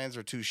Portland fans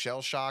are too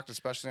shell-shocked,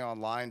 especially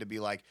online, to be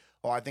like,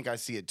 oh, I think I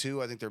see it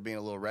too. I think they're being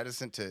a little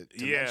reticent to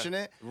mention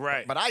it.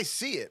 Right. But I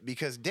see it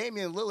because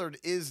Damian Lillard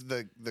is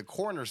the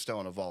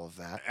cornerstone of all of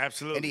that.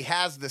 Absolutely. And he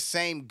has the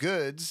same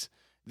goods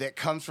that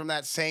comes from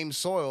that same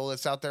soil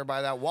that's out there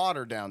by that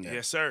water down there.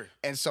 Yes, sir.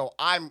 And so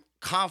I'm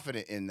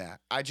confident in that.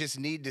 I just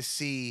need to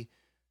see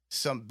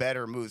some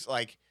better moves,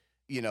 like,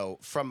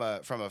 from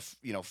a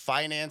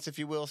finance, if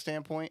you will,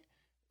 standpoint.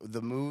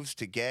 The moves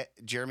to get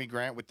Jeremy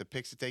Grant with the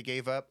picks that they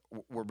gave up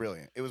were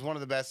brilliant. It was one of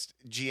the best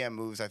GM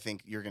moves I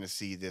think you're going to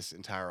see this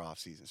entire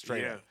offseason.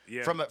 Straight up.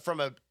 Yeah.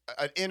 From an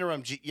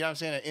interim, you know what I'm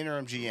saying? An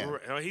interim GM.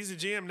 Oh, he's a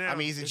GM now. I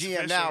mean, he's a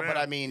GM now, but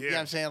I mean, you know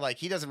what I'm saying? Like,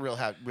 he doesn't really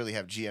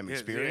have GM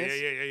experience.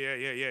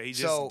 Yeah. He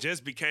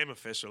just became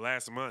official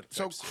last month.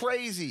 So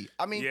crazy.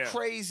 I mean,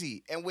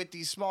 crazy. And with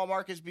these small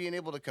markets being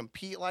able to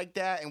compete like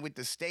that, and with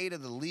the state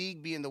of the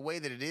league being the way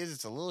that it is,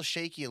 it's a little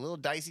shaky, a little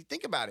dicey.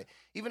 Think about it.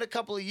 Even a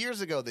couple of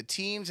years ago, the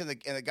teams and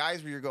the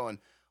guys where you're going,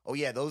 oh,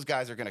 yeah, those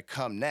guys are going to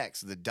come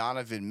next. The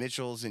Donovan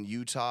Mitchells in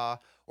Utah,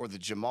 or the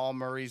Jamal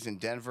Murrays in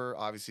Denver,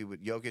 obviously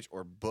with Jokic,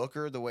 or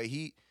Booker, the way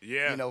he,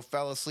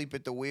 fell asleep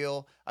at the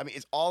wheel. I mean,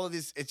 it's all of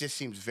this. It just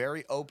seems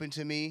very open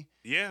to me.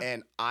 Yeah.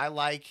 And I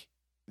like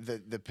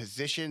the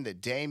position that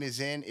Dame is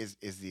in is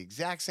the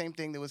exact same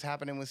thing that was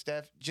happening with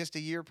Steph just a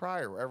year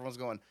prior, where everyone's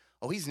going,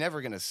 oh, he's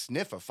never going to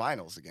sniff a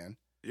finals again.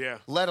 Yeah.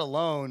 Let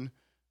alone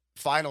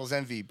Finals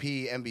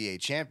MVP, NBA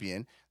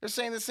champion. They're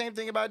saying the same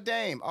thing about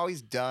Dame. Oh,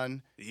 he's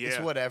done. Yeah. It's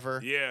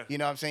whatever. Yeah. You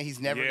know what I'm saying? He's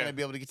never going to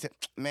be able to get to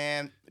 –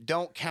 man,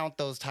 don't count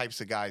those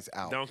types of guys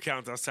out. Don't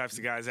count those types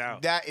of guys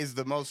out. That is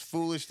the most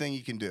foolish thing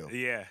you can do.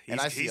 Yeah. And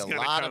I see a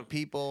lot of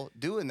people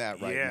doing that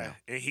right now. Yeah,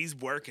 and he's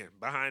working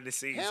behind the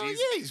scenes. Hell yeah,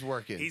 he's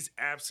working. He's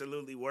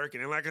absolutely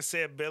working. And like I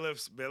said,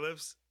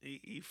 Billups,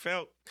 he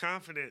felt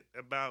confident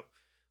about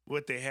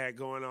what they had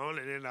going on.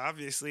 And then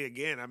obviously,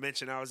 again, I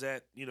mentioned I was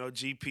at,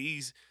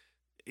 GP's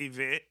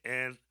event,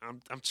 and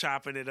I'm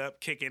chopping it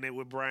up, kicking it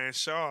with Brian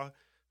Shaw.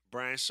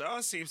 Brian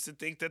Shaw seems to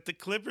think that the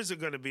Clippers are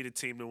going to be the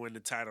team to win the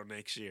title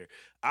next year.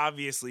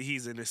 Obviously,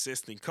 he's an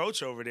assistant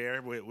coach over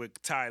there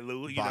with Ty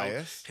Lue.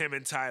 Him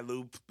and Ty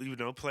Lue,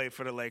 played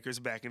for the Lakers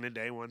back in the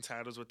day, won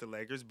titles with the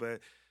Lakers. But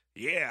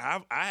yeah,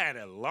 I had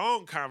a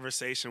long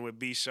conversation with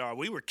B. Shaw.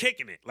 We were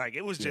kicking it. Like,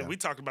 it was just, we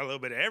talked about a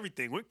little bit of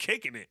everything. We're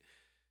kicking it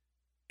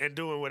and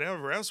doing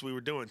whatever else we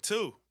were doing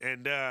too.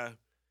 And,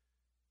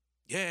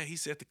 yeah, he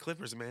said the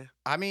Clippers, man.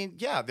 I mean,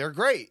 yeah, they're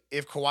great.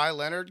 If Kawhi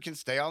Leonard can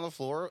stay on the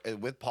floor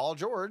with Paul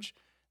George,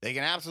 they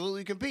can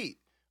absolutely compete.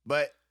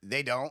 But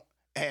they don't.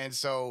 And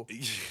so,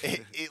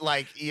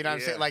 what I'm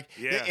saying? Like,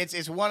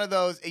 it's one of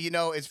those,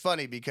 it's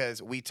funny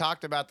because we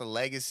talked about the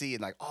legacy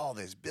and, like, all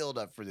this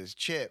buildup for this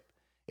chip.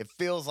 It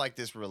feels like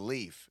this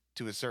relief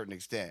to a certain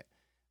extent.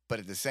 But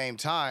at the same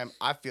time,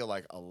 I feel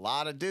like a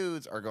lot of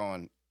dudes are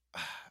going,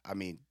 I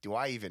mean, do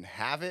I even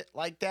have it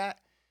like that?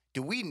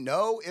 Do we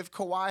know if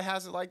Kawhi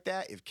has it like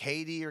that, if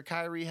KD or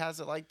Kyrie has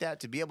it like that,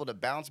 to be able to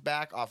bounce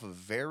back off of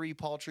very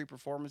paltry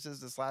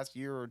performances this last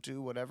year or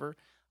two, whatever?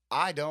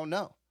 I don't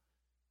know.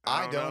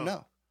 I don't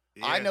know.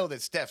 Yeah. I know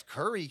that Steph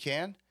Curry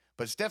can,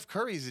 but Steph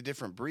Curry is a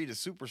different breed of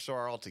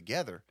superstar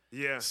altogether.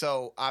 Yeah.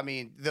 So, I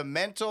mean, the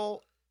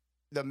mental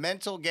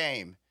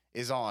game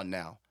is on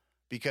now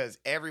because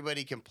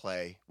everybody can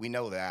play. We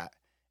know that.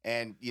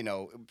 And,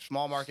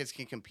 small markets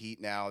can compete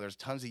now. There's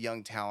tons of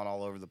young talent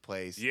all over the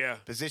place. Yeah.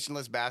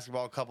 Positionless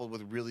basketball coupled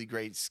with really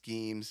great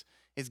schemes.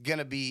 It's going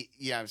to be,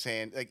 what I'm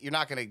saying? Like, you're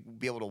not going to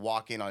be able to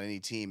walk in on any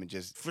team and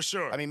just. For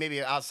sure. I mean,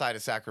 maybe outside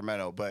of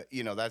Sacramento, but,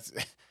 that's.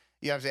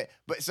 You know what I'm saying?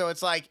 But so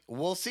it's like,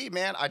 we'll see,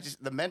 man.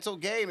 The mental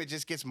game, it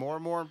just gets more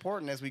and more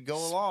important as we go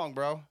along,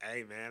 bro.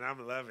 Hey, man,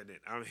 I'm loving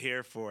it. I'm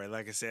here for it.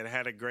 Like I said, I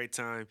had a great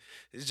time.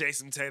 Is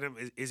Jason Tatum,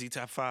 is he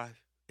top 5?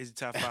 Is he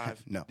top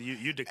 5? No.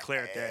 You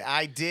declared that.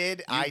 I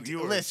did.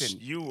 Listen.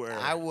 You were.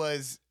 I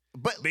was.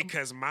 But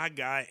because my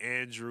guy,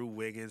 Andrew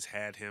Wiggins,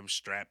 had him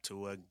strapped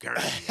to a gurney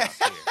out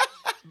there.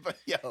 But,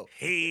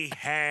 he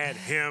had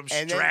him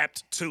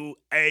strapped to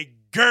a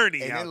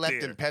gurney out there. And then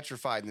left him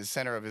petrified in the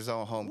center of his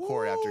own home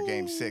court after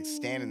Game 6,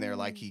 standing there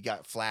like he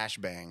got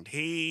flashbanged.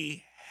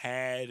 He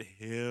had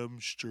him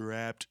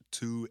strapped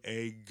to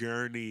a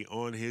gurney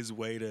on his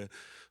way to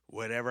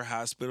whatever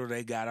hospital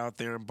they got out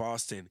there in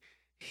Boston.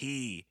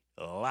 He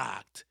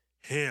locked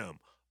him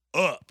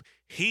up.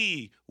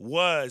 He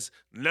was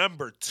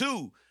number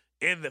 2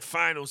 in the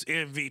Finals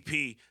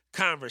MVP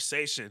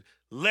conversation.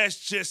 Let's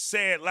just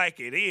say it like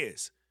it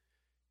is.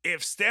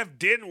 If Steph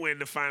didn't win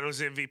the Finals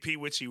MVP,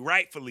 which he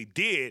rightfully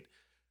did,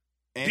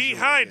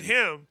 behind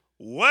him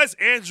was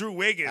Andrew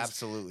Wiggins.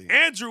 Absolutely.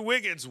 Andrew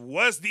Wiggins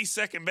was the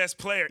second best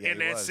player in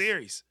that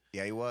series.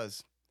 Yeah, he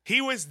was. He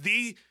was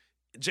the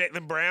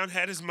Jaylen Brown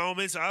had his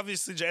moments.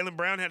 Obviously, Jaylen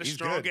Brown had a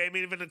strong game,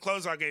 even in the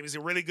closeout game. He's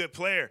a really good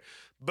player.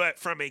 But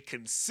from a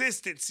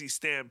consistency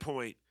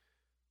standpoint,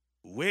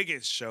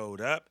 Wiggins showed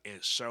up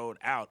and showed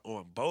out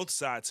on both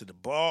sides of the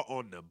ball,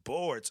 on the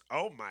boards.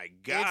 Oh, my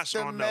gosh,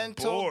 on the boards.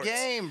 It's the mental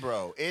game,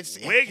 bro.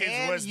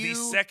 Wiggins was the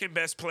second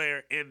best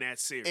player in that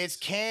series. It's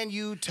can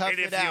you tough it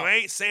out. And if you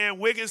ain't saying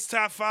Wiggins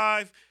top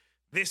 5,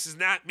 this is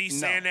not me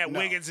saying that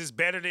Wiggins is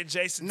better than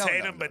Jason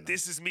Tatum, but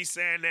this is me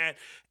saying that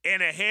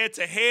in a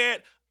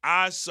head-to-head,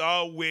 I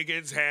saw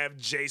Wiggins have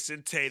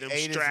Jason Tatum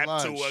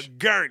strapped to a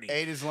gurney.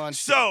 Ate his lunch.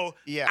 So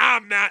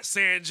I'm not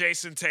saying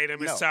Jason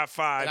Tatum is top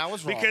 5. And I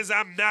was wrong. Because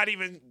I'm not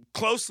even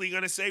closely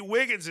going to say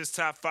Wiggins is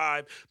top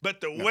 5.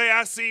 But the way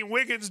I seen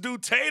Wiggins do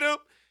Tatum,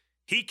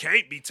 he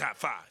can't be top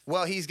 5.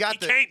 Well, he's got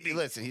can't be.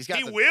 Listen, he's got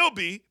He will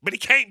be, but he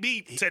can't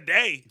be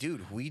today.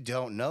 Dude, we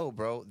don't know,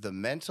 bro. The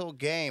mental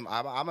game,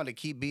 I'm going to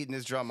keep beating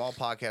this drum all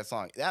podcast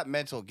long. That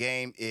mental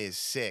game is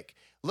sick.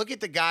 Look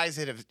at the guys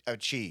that have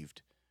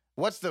achieved.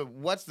 What's the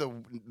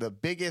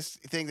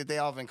biggest thing that they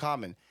all have in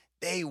common?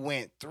 They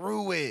went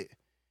through it.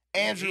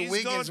 Andrew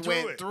Wiggins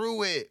went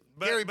through it.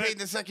 Gary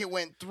Payton II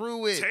went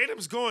through it.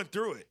 Tatum's going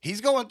through it.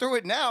 He's going through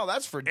it now.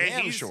 That's for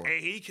damn sure.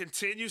 And he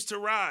continues to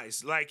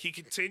rise. Like, he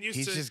continues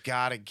He's to just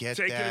got to get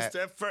take that. it a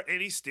step further.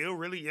 And he's still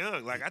really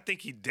young. Like, I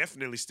think he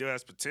definitely still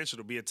has potential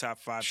to be a top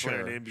 5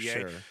 player in the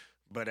NBA. Sure.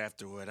 But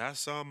after what I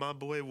saw my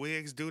boy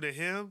Wiggs do to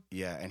him,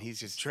 yeah, and he's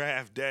just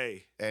draft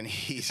day. And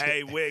he's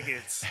hey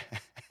Wiggins,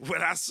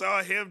 when I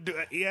saw him do,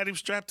 he had him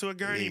strapped to a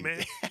gurney,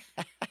 man.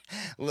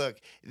 Look,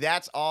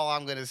 that's all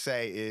I'm gonna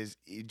say is,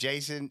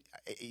 Jason,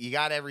 you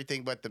got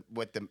everything but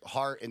the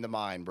heart and the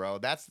mind, bro.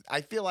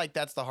 I feel like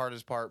that's the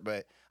hardest part,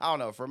 but I don't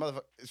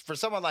know, for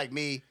someone like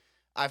me,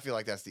 I feel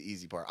like that's the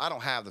easy part. I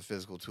don't have the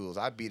physical tools.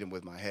 I beat him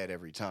with my head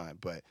every time,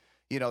 but.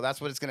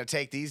 That's what it's going to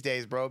take these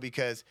days, bro,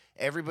 because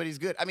everybody's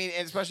good. I mean,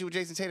 and especially with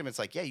Jason Tatum, it's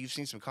like, yeah, you've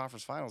seen some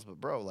conference finals,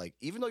 but, bro, like,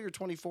 even though you're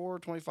 24,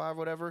 25,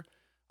 whatever,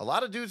 a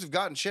lot of dudes have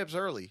gotten chips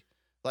early.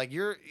 Like,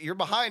 you're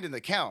behind in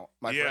the count,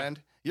 my friend.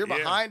 You're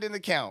behind in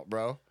the count,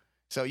 bro.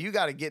 So you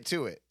got to get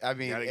to it. I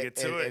mean,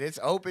 it's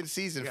open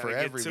season for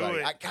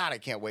everybody. I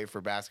can't wait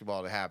for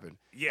basketball to happen.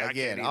 Yeah,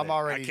 again, I'm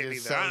already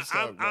just so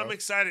stoked, bro. I'm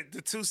excited.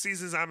 The 2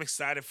 seasons I'm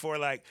excited for,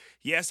 like,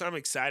 yes, I'm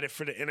excited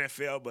for the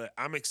NFL, but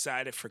I'm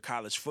excited for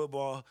college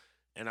football.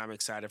 And I'm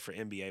excited for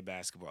NBA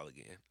basketball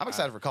again. I'm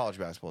excited for college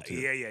basketball too.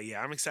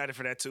 Yeah. I'm excited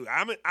for that too.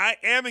 I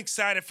am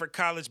excited for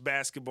college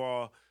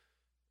basketball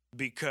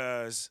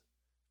because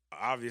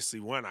obviously,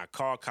 one, I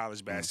call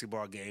college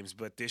basketball games,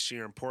 but this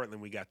year in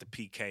Portland we got the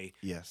PK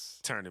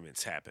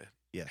tournaments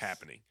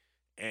happening.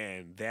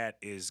 And that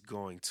is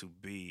going to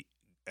be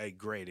a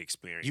great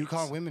experience.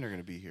 UConn women are going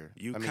to be here.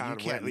 You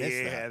can't miss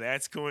that. Yeah,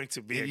 that's going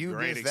to be a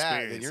great experience.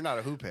 That, then you're not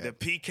a hoop head. The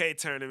PK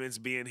tournaments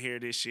being here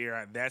this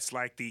year, that's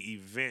like the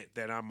event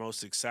that I'm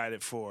most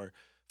excited for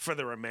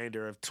the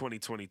remainder of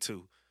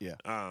 2022.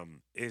 Yeah.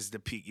 Is the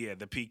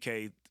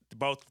PK,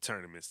 both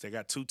tournaments. They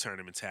got 2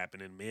 tournaments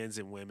happening, men's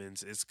and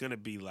women's. It's going to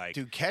be like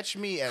Dude, catch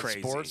me at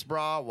crazy. Sports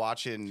Bra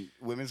watching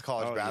women's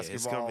college basketball. Yeah,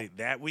 it's going to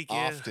be that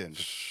weekend. Often.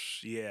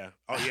 Yeah.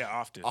 Oh, yeah,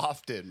 often.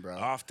 Often, bro.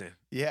 Often.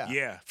 Yeah.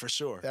 Yeah, for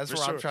sure. That's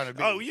where I'm trying to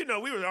be. Oh,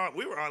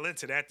 we were all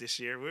into that this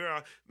year.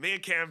 Me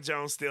and Cam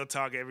Jones still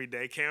talk every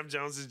day. Cam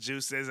Jones is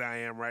juiced as I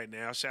am right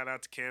now. Shout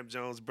out to Cam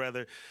Jones,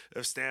 brother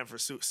of Stanford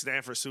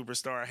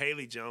superstar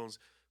Haley Jones.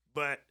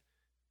 But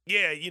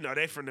yeah,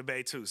 they from the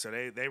Bay too, so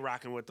they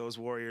rocking with those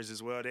Warriors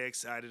as well. They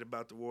excited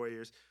about the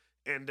Warriors,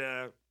 and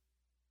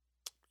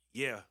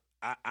yeah,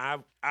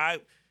 I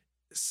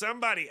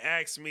somebody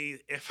asked me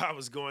if I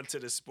was going to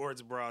the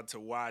Sports Bra to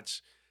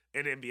watch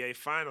an NBA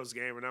Finals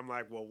game, and I'm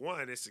like, well,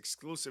 one, it's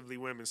exclusively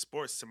women's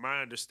sports to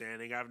my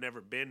understanding. I've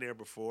never been there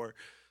before.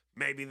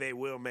 Maybe they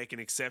will make an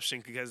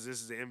exception because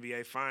this is the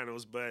NBA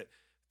Finals, but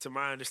to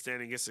my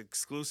understanding, it's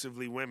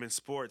exclusively women's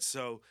sports,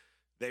 so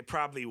they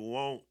probably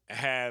won't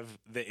have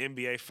the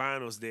NBA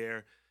Finals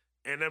there.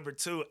 And number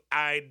 2,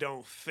 I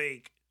know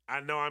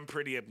I'm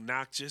pretty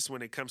obnoxious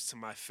when it comes to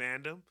my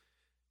fandom,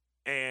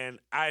 and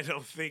I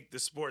don't think the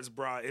Sports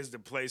Bra is the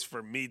place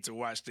for me to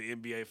watch the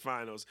NBA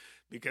Finals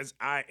because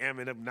I am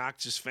an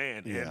obnoxious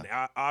fan. Yeah.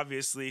 And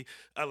obviously,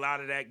 a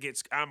lot of that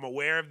I'm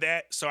aware of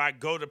that, so I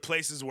go to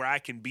places where I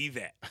can be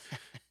that.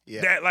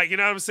 Yeah. That, like, you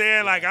know what I'm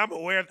saying? Yeah. Like,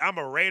 I'm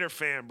a Raider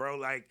fan, bro.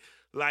 Like,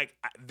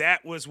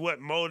 that was what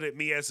molded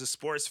me as a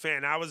sports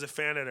fan. I was a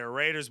fan of the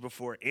Raiders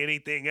before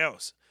anything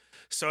else.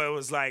 So it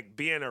was like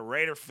being a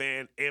Raider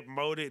fan, it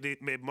molded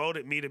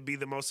me to be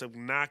the most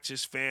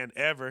obnoxious fan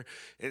ever.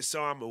 And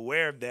so I'm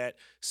aware of that.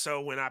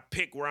 So when I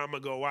pick where I'm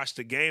going to go watch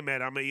the game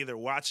at, I'm going to either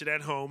watch it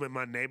at home and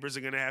my neighbors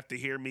are going to have to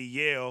hear me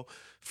yell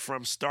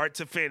from start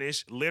to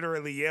finish,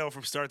 literally yell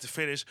from start to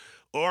finish,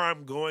 or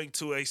I'm going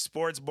to a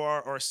sports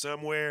bar or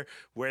somewhere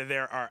where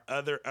there are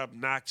other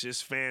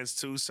obnoxious fans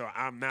too, so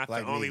I'm not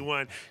like the only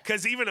one.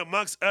 Because even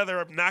amongst other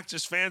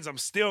obnoxious fans, I'm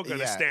still going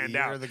to stand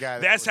out.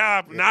 That's how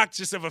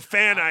obnoxious of a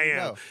fan I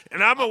am.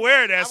 And I'm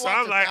aware of that, so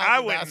I'm like,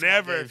 I would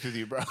never.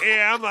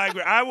 Yeah, I'm like,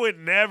 I would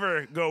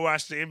never go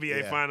watch the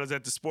NBA Finals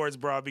at the Sports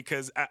Bra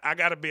because I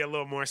got to be a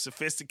little more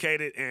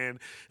sophisticated, and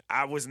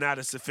I was not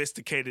a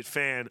sophisticated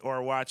fan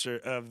or watcher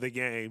of the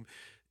game.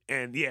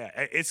 And yeah,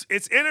 it's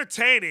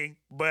entertaining,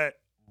 but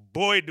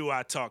boy, do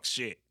I talk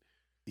shit.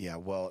 Yeah,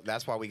 well,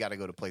 that's why we got to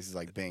go to places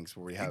like Binks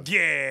where we have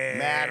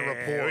mad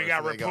rapport. We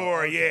got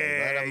rapport,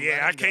 okay,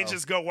 I can't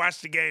just go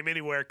watch the game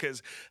anywhere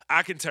because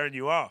I can turn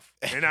you off,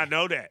 and I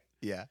know that.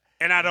 Yeah.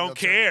 And I don't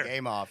care.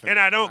 Game off and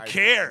I don't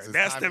care.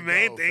 That's the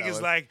main thing.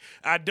 Is like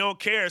I don't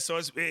care. So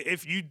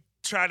if you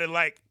try to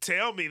like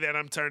tell me that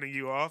I'm turning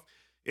you off,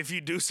 if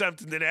you do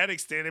something to that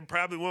extent, it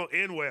probably won't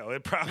end well.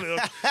 It probably will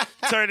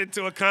turn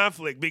into a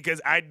conflict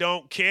because I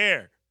don't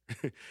care.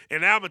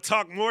 and I'm gonna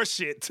talk more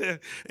shit.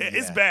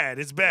 It's Yeah. bad.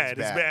 It's bad.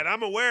 It's It's bad. bad.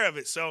 I'm aware of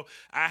it, so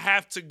I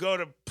have to go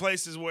to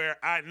places where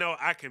I know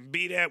I can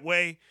be that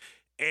way,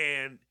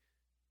 and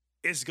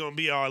it's gonna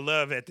be all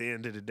love at the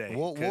end of the day.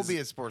 We'll 'Cause- be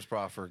at Sports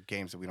Bra for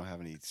games that we don't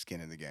have any skin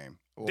in the game.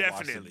 We'll watch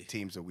the Definitely.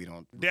 teams that we don't.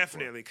 root for.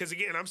 Definitely, because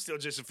again, I'm still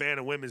just a fan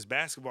of women's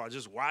basketball.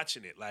 Just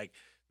watching it, like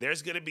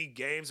there's gonna be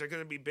games, there's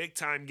gonna be big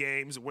time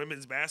games,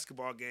 women's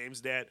basketball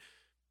games that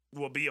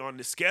will be on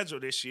the schedule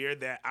this year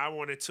that I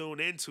want to tune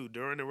into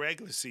during the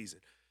regular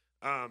season.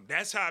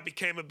 That's how I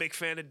became a big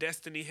fan of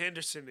Destiny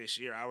Henderson this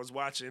year. I was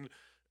watching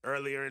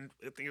earlier in,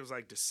 I think it was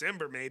like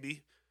December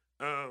maybe,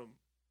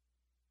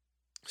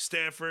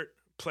 Stanford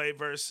play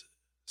versus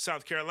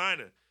South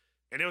Carolina.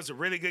 And it was a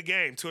really good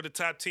game. Two of the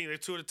top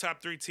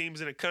 3 teams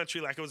in the country.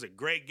 Like, it was a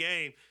great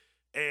game.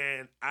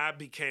 And I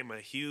became a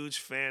huge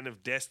fan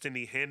of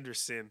Destiny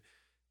Henderson.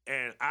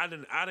 And I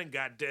done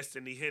got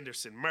Destiny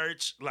Henderson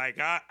merch. Like,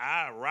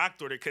 I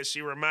rocked with her because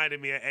she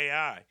reminded me of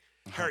AI.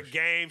 Her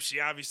game, she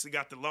obviously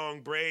got the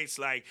long braids.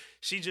 Like,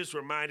 she just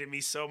reminded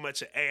me so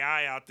much of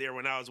AI out there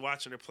when I was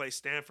watching her play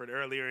Stanford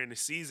earlier in the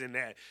season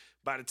that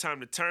by the time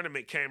the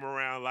tournament came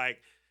around,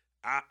 like,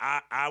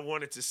 I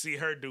wanted to see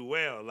her do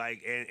well,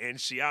 like, and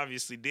she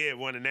obviously did,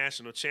 won a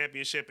national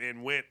championship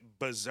and went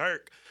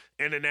berserk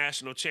in the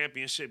national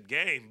championship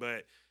game.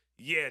 But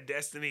yeah,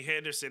 Destiny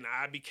Henderson,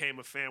 I became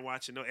a fan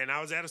watching, and I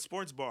was at a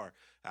sports bar.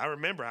 I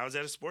remember I was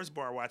at a sports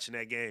bar watching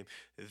that game.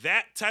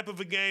 That type of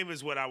a game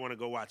is what I want to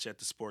go watch at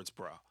the sports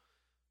bar.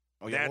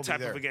 Oh, yeah, That we'll be type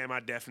there. of a game I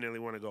definitely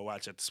want to go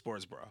watch at the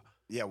sports bar.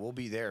 Yeah, we'll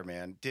be there,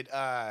 man. Did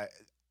they're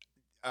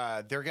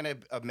gonna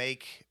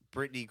make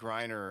Brittany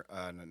Griner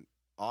an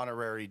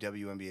honorary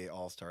WNBA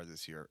All-Star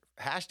this year?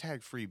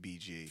 Hashtag free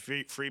BG.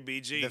 Free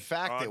BG. The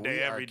fact all that day,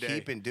 we are every day.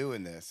 keeping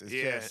doing this is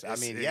Yeah, just, I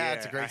mean, it's-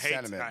 it's a great I hate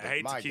sentiment. I but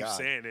hate my to keep God.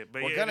 saying it,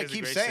 but We're yeah, gonna it is a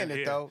keep great saying sentiment,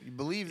 it yeah. though. You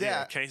believe Yeah,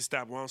 that? can't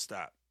stop, won't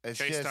stop. It's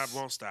Can't just, stop,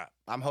 won't stop.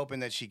 I'm hoping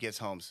that she gets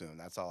home soon.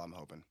 That's all I'm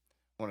hoping.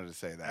 Wanted to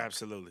say that.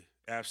 Absolutely,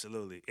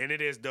 absolutely, and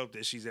it is dope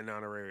that she's an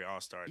honorary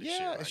All-Star this year.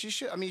 Yeah, Like, she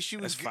should. I mean, she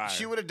that's was. fire.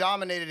 She would have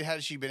dominated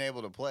had she been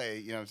able to play.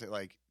 You know what I'm saying?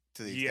 Like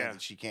to the extent Yeah.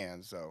 that she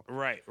can. So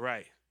right.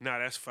 No,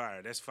 that's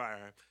fire. That's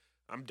fire.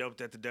 I'm dope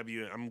that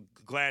I'm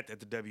glad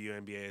that the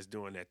WNBA is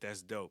doing that.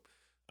 That's dope.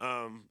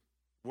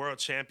 World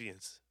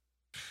champions.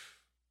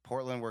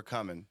 Portland, we're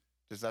coming.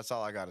 Just that's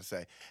all I got to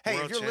say. Hey,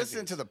 World if you're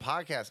listening to champions.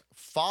 the podcast,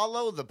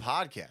 follow the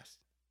podcast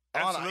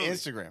on Absolutely.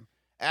 Instagram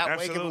at Wake Up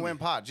and Absolutely. Win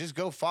Pod. Just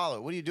go follow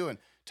it. What are you doing?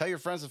 Tell your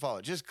friends to follow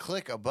it. Just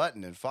click a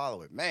button and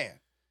follow it. Man,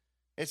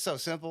 it's so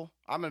simple.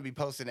 I'm gonna be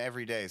posting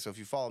every day. So if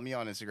you follow me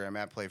on Instagram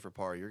at Play for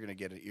Par, you're gonna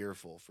get an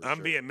earful for I'm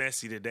sure. being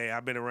messy today.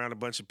 I've been around a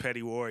bunch of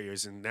petty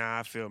warriors, and now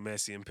I feel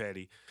messy and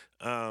petty.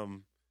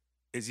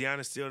 Is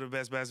Giannis still the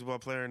best basketball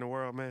player in the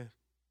world, man?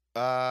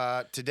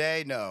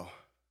 Today, no,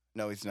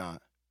 he's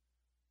not.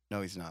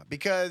 No, he's not.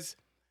 Because,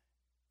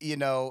 you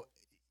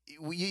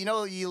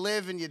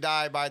live and you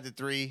die by the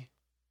three,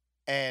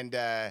 and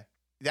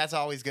that's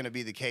always going to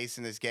be the case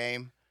in this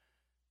game.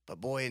 But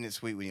boy, isn't it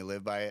sweet when you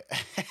live by it?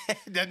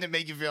 Doesn't it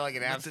make you feel like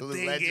an But the absolute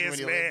thing legend is, when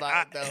you man, live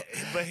by it, though?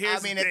 But here's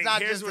I mean, the it's thing. not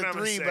Here's just what the I'm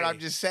gonna three, but say. I'm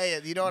just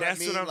saying. You know what That's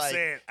I mean? what I'm like,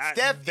 saying.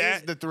 Steph That-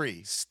 is the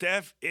three.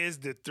 Steph is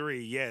the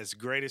three, yes,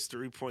 greatest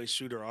three-point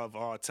shooter of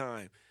all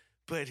time.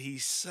 But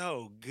he's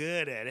so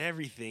good at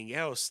everything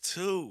else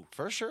too.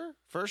 For sure.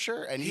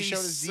 And he He's showed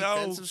his so-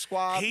 defensive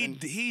squad. He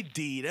and- he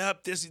D'd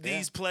up these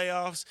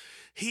playoffs.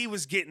 He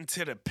was getting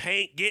to the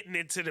paint, getting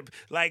into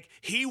the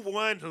he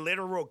won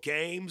literal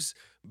games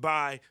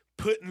by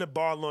putting the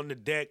ball on the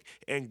deck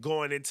and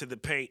going into the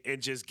paint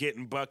and just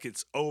getting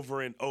buckets over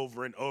and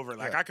over and over.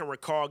 Like, Yeah. I can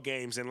recall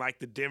games in like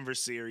the Denver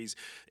series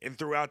and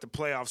throughout the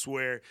playoffs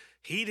where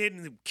he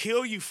didn't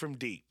kill you from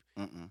deep.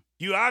 Mm-mm.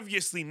 You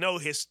obviously know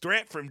his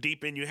threat from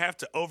deep, and you have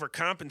to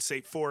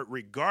overcompensate for it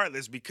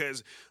regardless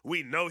because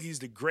we know he's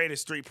the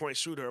greatest three-point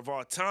shooter of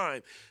all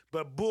time.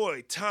 But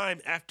boy, time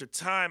after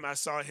time, I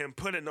saw him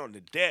put it on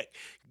the deck,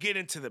 get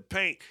into the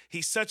paint.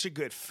 He's such a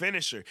good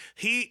finisher.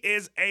 He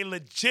is a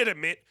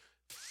legitimate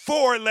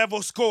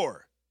 4-level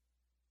scorer.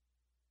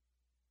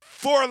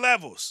 4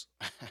 levels.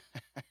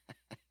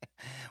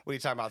 What are you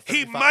talking about?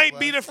 He 35 might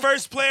be the left?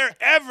 first player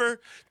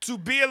ever to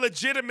be a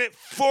legitimate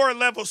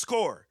 4-level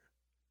scorer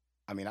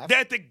I mean,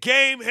 that the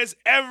game has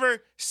ever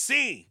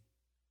seen.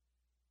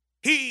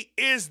 He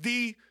is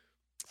the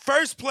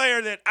first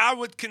player that I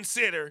would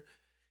consider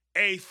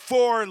a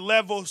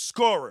 4-level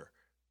scorer,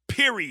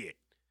 period.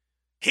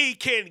 He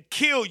can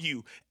kill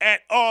you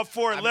at all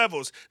 4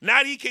 levels.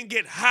 Not he can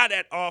get hot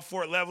at all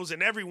 4 levels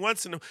and every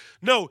once in a...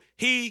 No,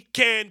 he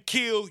can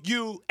kill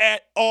you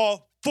at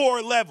all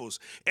 4 levels.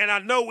 And I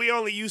know we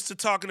only used to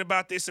talking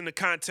about this in the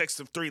context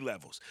of 3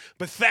 levels,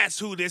 but that's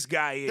who this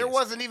guy is. there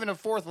wasn't even a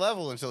 4th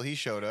level until he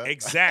showed up.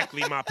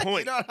 Exactly my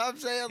point. You know what I'm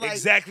saying? Like,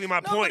 Exactly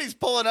my point. nobody's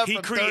pulling up He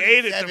from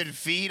created 37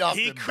 feet off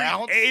He the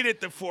bounce.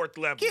 created the 4th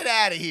level. Get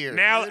out of here.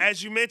 Now, dude.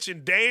 as you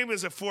mentioned, Dame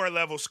is a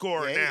 4-level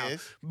scorer Yeah, he now.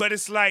 is. But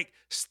it's like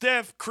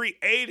Steph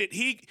created,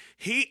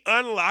 he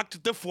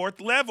unlocked the fourth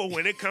level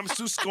when it comes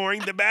to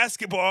scoring the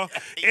basketball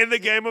in the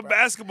game of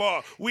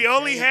basketball. We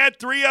only had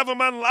 3 of them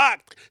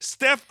unlocked.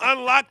 Steph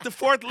unlocked the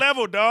fourth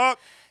level, dog.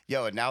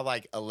 Yo, and now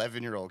like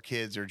 11-year-old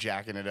kids are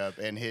jacking it up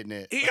and hitting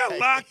it. He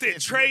unlocked it.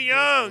 Trae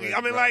Young.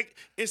 I mean, like,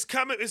 it's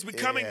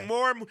becoming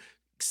more.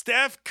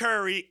 Steph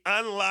Curry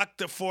unlocked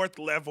the fourth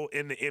level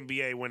in the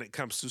NBA when it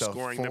comes to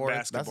scoring the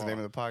basketball. That's the name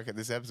of the podcast,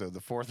 this episode,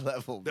 the fourth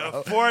level, bro.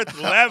 The fourth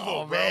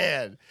level, oh, bro.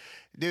 Man.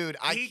 Dude,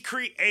 he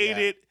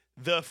created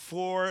the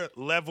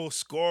 4-level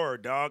scorer,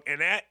 dog. And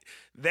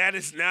that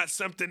is not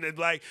something that,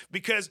 like,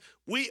 because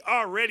we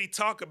already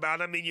talk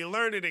about, I mean, you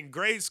learn it in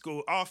grade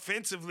school,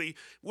 offensively,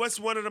 what's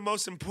one of the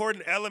most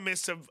important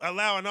elements of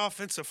allowing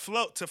offensive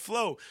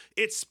flow?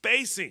 It's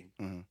spacing.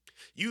 Mm-hmm.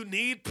 You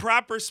need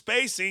proper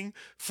spacing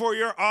for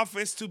your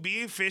offense to be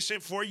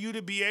efficient, for you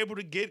to be able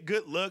to get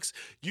good looks.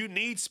 You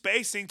need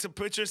spacing to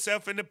put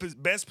yourself in the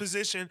best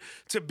position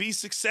to be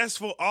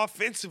successful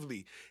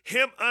offensively.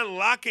 Him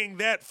unlocking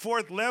that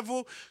fourth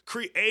level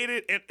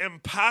created an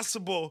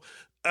impossible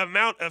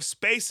amount of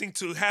spacing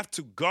to have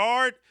to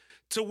guard,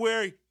 to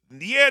where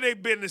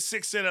they've been to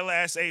 6 of the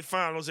last 8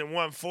 finals and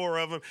won 4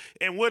 of them,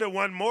 and would have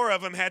won more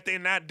of them had they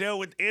not dealt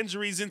with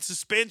injuries and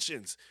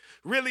suspensions.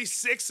 Really,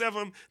 6 of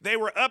them, they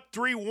were up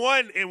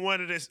 3-1 in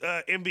one of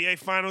the NBA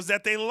finals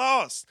that they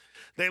lost.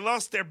 They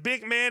lost their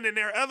big man, and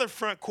their other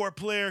front court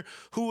player,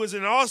 who was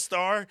an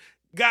all-star,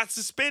 got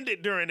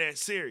suspended during that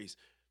series.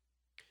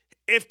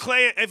 If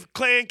Clay and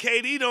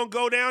KD don't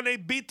go down, they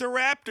beat the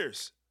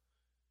Raptors.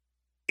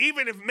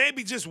 Even if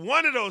maybe just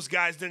one of those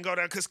guys didn't go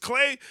down, because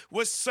Clay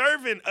was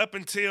serving up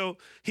until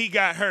he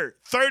got hurt.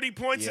 30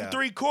 points in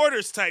 3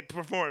 quarters type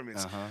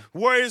performance.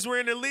 Warriors were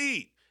in the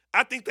lead.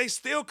 I think they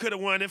still could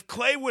have won if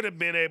Clay would have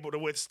been able to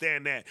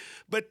withstand that.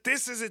 But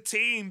this is a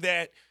team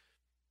that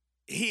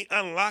he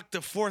unlocked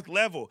the fourth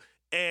level.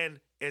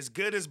 And as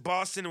good as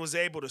Boston was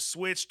able to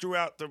switch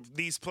throughout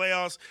these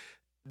playoffs,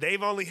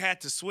 they've only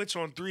had to switch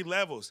on 3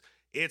 levels.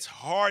 It's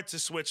hard to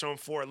switch on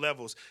 4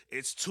 levels.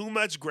 It's too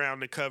much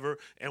ground to cover.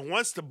 And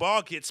once the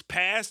ball gets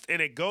passed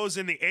and it goes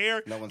in the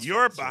air,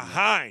 you're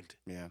behind.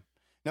 Yeah.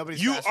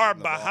 You are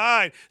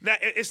behind. Now,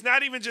 it's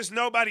not even just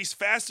nobody's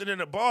faster than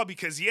the ball,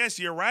 because, yes,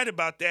 you're right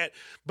about that,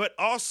 but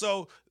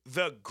also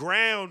the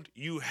ground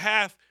you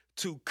have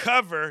to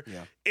cover,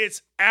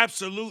 it's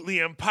absolutely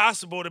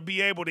impossible to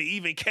be able to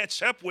even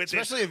catch up with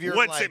Especially if you're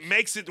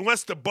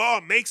once the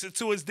ball makes it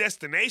to its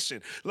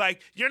destination.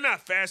 Like, you're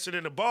not faster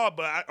than the ball,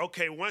 but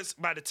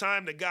by the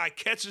time the guy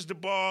catches the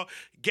ball,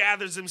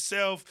 gathers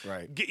himself,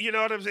 you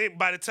know what I'm saying?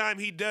 By the time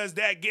he does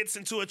that, gets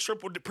into a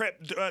triple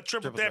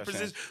threat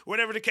position,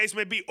 whatever the case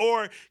may be,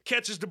 or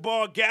catches the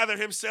ball, gather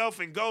himself,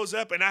 and goes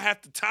up, and I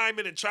have to time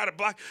it and try to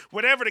block,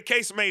 whatever the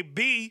case may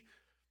be.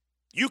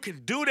 You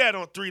can do that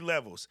on 3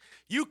 levels.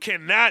 You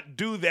cannot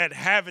do that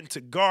having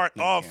to guard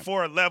all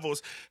 4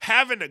 levels,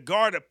 having to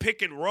guard a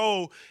pick and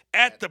roll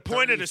at the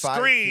point of the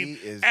screen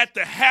at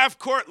the half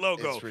court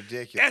logo. It's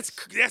ridiculous.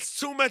 That's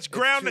too much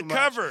ground to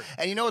cover.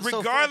 And you know what's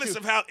regardless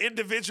of how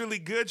individually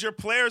good your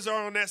players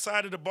are on that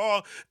side of the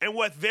ball and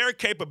what their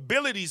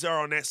capabilities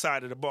are on that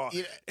side of the ball,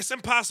 it's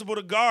impossible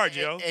to guard,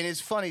 yo. And it's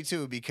funny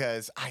too,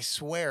 because I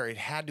swear it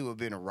had to have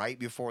been right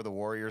before the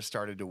Warriors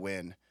started to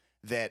win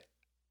that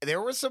there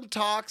were some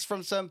talks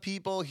from some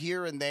people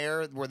here and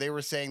there where they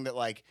were saying that,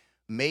 like,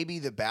 maybe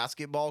the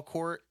basketball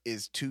court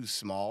is too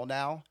small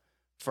now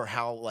for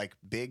how, like,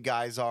 big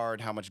guys are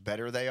and how much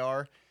better they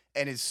are.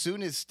 And as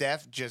soon as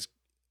Steph just,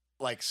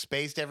 like,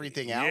 spaced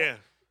everything out,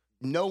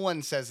 no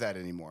one says that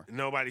anymore.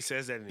 Nobody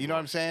says that anymore. You know what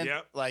I'm saying?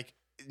 Yep. Like,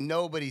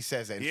 nobody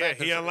says that. In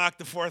fact, he unlocked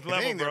the 4th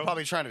level, bro. They're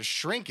probably trying to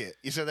shrink it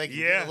so they can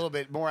get a little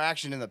bit more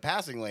action in the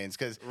passing lanes,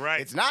 because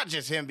it's not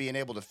just him being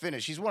able to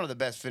finish. He's one of the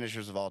best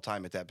finishers of all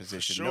time at that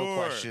position. No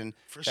question.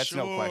 That's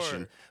no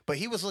question. But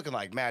he was looking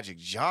like Magic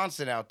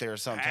Johnson out there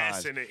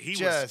sometimes. He's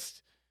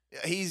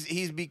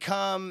just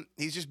become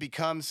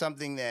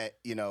something that,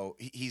 you know,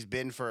 he's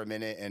been for a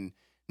minute, and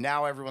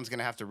now everyone's going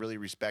to have to really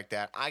respect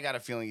that. I got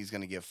a feeling he's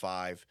going to give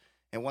 5.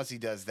 And once he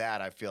does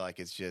that, I feel like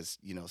it's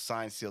just, you know,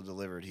 signed, sealed,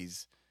 delivered.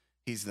 He's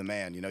the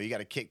man. You know, you got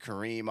to kick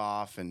Kareem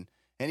off and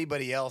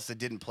anybody else that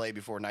didn't play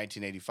before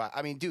 1985.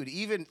 I mean, dude,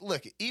 even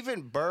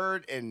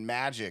Bird and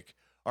Magic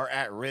are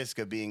at risk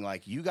of being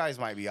like, you guys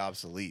might be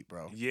obsolete,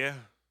 bro. Yeah.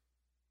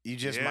 You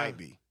just might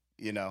be,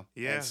 you know?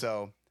 Yeah. And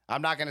so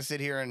I'm not going to sit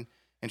here and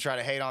try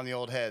to hate on the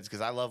old heads,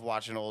 because I love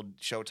watching old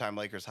Showtime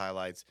Lakers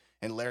highlights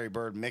and Larry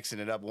Bird mixing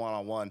it up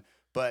one-on-one.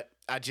 But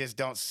I just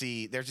don't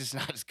see. They're just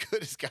not as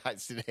good as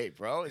guys today,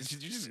 bro. You're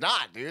just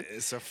not, dude.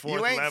 It's a 4th level.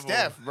 You ain't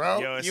Steph, bro.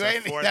 You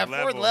ain't that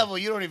 4th level.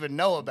 You don't even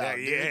know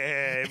about.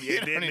 Yeah, dude.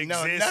 It didn't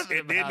exist.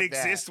 It didn't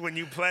exist when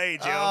you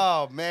played, yo.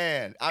 Oh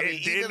man, I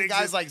mean, even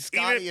guys like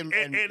Scotty and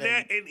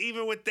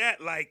even with that,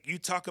 like, you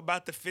talk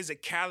about the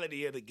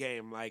physicality of the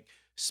game, like,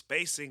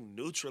 spacing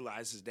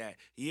neutralizes that.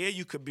 Yeah,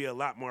 you could be a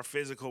lot more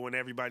physical when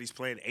everybody's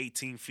playing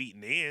 18 feet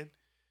and in.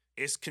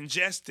 It's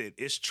congested.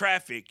 It's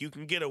traffic. You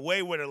can get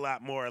away with a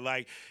lot more.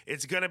 Like,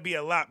 it's going to be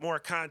a lot more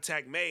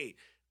contact made.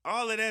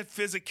 all of that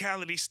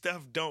physicality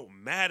stuff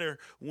don't matter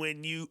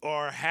when you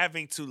are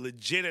having to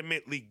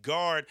legitimately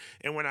guard.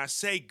 And when I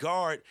say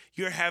guard,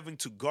 you're having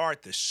to guard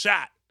the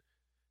shot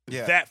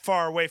that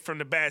far away from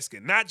the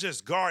basket. Not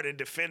just guard and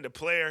defend a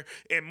player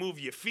and move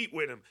your feet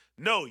with him.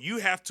 No, you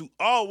have to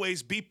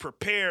always be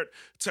prepared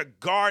to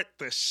guard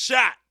the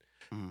shot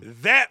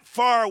that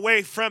far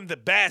away from the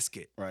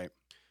basket. Right.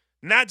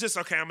 Not just,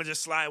 okay, I'm going to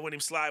just slide with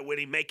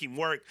him, make him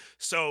work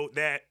so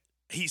that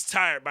he's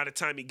tired by the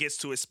time he gets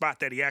to his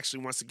spot that he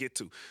actually wants to get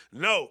to.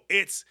 No,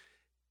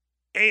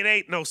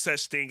 ain't no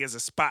such thing as a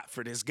spot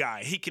for this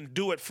guy. He can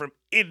do it from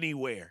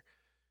anywhere.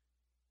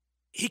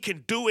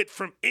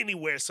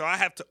 So I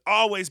have to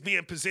always be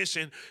in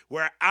position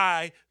where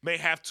I may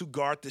have to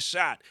guard the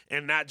shot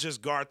and not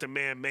just guard the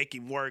man, make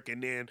him work,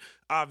 and then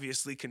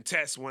obviously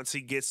contest once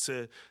he gets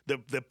to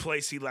the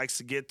place he likes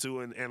to get to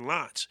and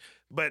launch.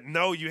 But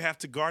no, you have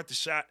to guard the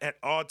shot at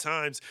all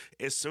times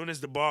as soon as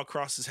the ball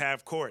crosses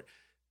half court.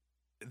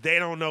 They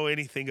don't know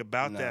anything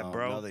about that,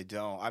 bro. No, they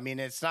don't. I mean,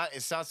 it's not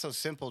so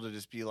simple to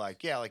just be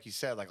like, yeah, like you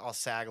said, like I'll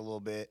sag a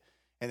little bit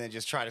and then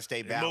just try to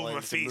stay balanced. Move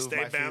my feet,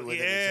 stay balanced.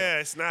 Yeah,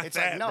 it's not it's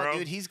that, like, no, bro.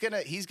 dude, he's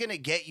gonna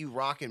get you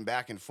rocking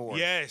back and forth.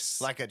 Yes.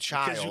 Like a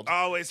child. Because you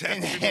always have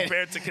to be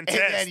prepared to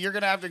contest. And you're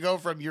gonna have to go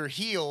from your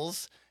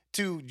heels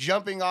to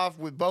jumping off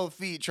with both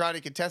feet, trying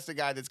to contest a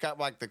guy that's got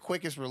like the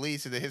quickest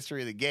release in the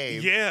history of the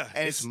game. Yeah.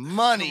 And it's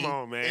money. Come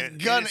on, man.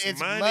 It's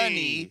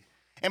money.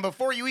 And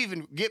before you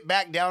even get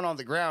back down on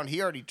the ground,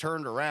 he already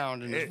turned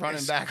around and is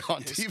running back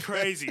on defense. It's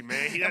crazy,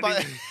 man.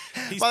 By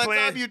the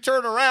time you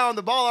turn around,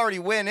 the ball already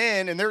went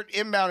in, and they're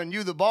inbounding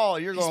you the ball.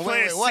 And you're going,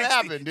 wait, what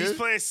happened, dude? He's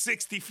playing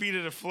 60 feet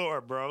of the floor,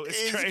 bro.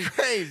 It's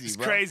crazy. It's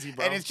bro. crazy,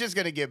 bro. And it's just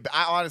going to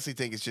I honestly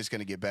think it's just going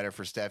to get better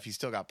for Steph. He's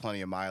still got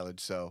plenty of mileage,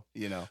 so,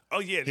 you know.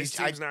 Oh, yeah, this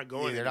team's not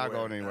going anywhere. They're not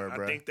going anywhere,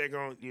 bro. I think they're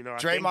going,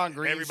 Draymond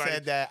Green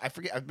said that, I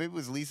forget, maybe it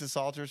was Lisa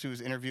Salters who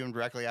was interviewing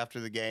directly after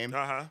the game.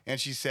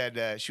 And she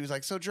said, she was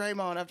like, so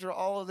Draymond, after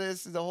all of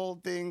this, the whole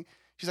thing,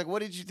 she's like,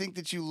 what did you think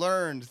that you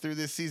learned through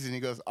this season? He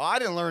goes, oh, I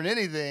didn't learn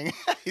anything.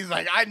 He's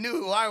like, I knew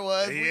who I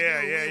was.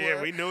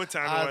 We knew what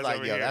time I it was like,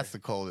 over yo, here. that's the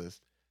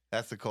coldest.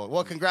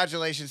 Well,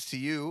 congratulations to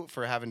you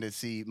for having to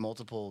see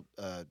multiple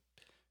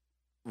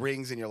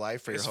rings in your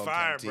life for your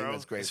hometown team. Bro.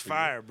 That's great. It's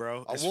fire,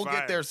 bro. We'll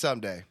get there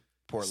someday,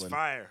 Portland. It's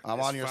fire. I'm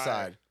on your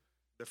side.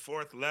 The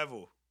fourth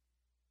level.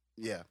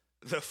 Yeah.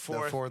 The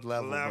fourth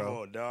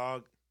level,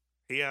 dog.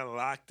 He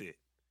unlocked it.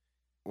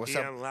 What's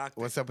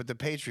up with the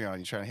Patreon?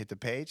 You trying to hit the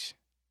page?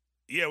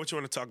 Yeah, what you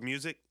want to talk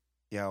music?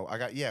 Yo,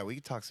 we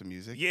can talk some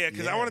music. Yeah,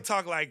 because I want to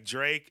talk like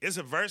Drake. It's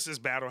a versus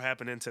battle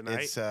happening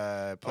tonight. It's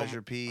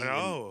Pleasure P.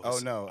 No.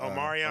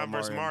 Omarion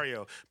versus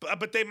Mario.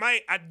 But they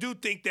might, I do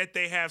think that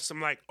they have some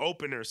like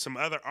openers, some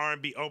other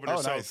R&B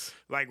openers. Oh, nice. So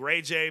like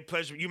Ray J,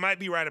 Pleasure, you might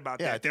be right about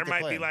that. There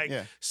might be like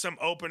yeah. some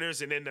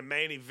openers, and then the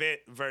main event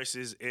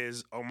versus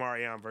is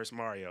Omarion versus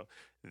Mario.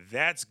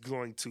 That's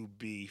going to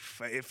be,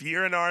 if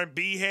you're an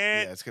R&B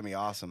head. Yeah, it's going to be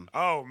awesome.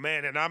 Oh,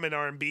 man, and I'm an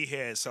R&B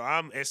head. So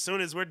as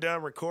soon as we're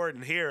done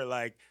recording here,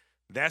 like,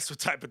 that's what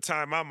type of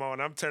time I'm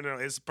on. I'm turning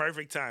on. It's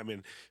perfect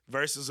timing.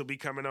 Verses will be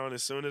coming on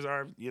as soon as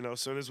as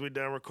soon as we're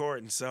done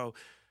recording. So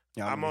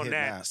I'm on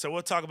that. So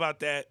we'll talk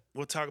about that.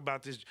 We'll talk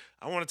about this.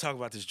 I want to talk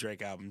about this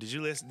Drake album. Did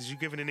you listen? Did you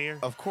give it an ear?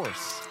 Of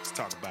course. Let's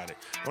talk about it.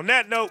 On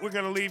that note, we're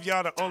going to leave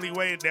y'all the only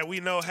way that we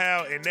know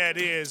how, and that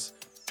is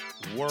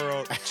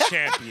World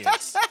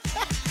Champions.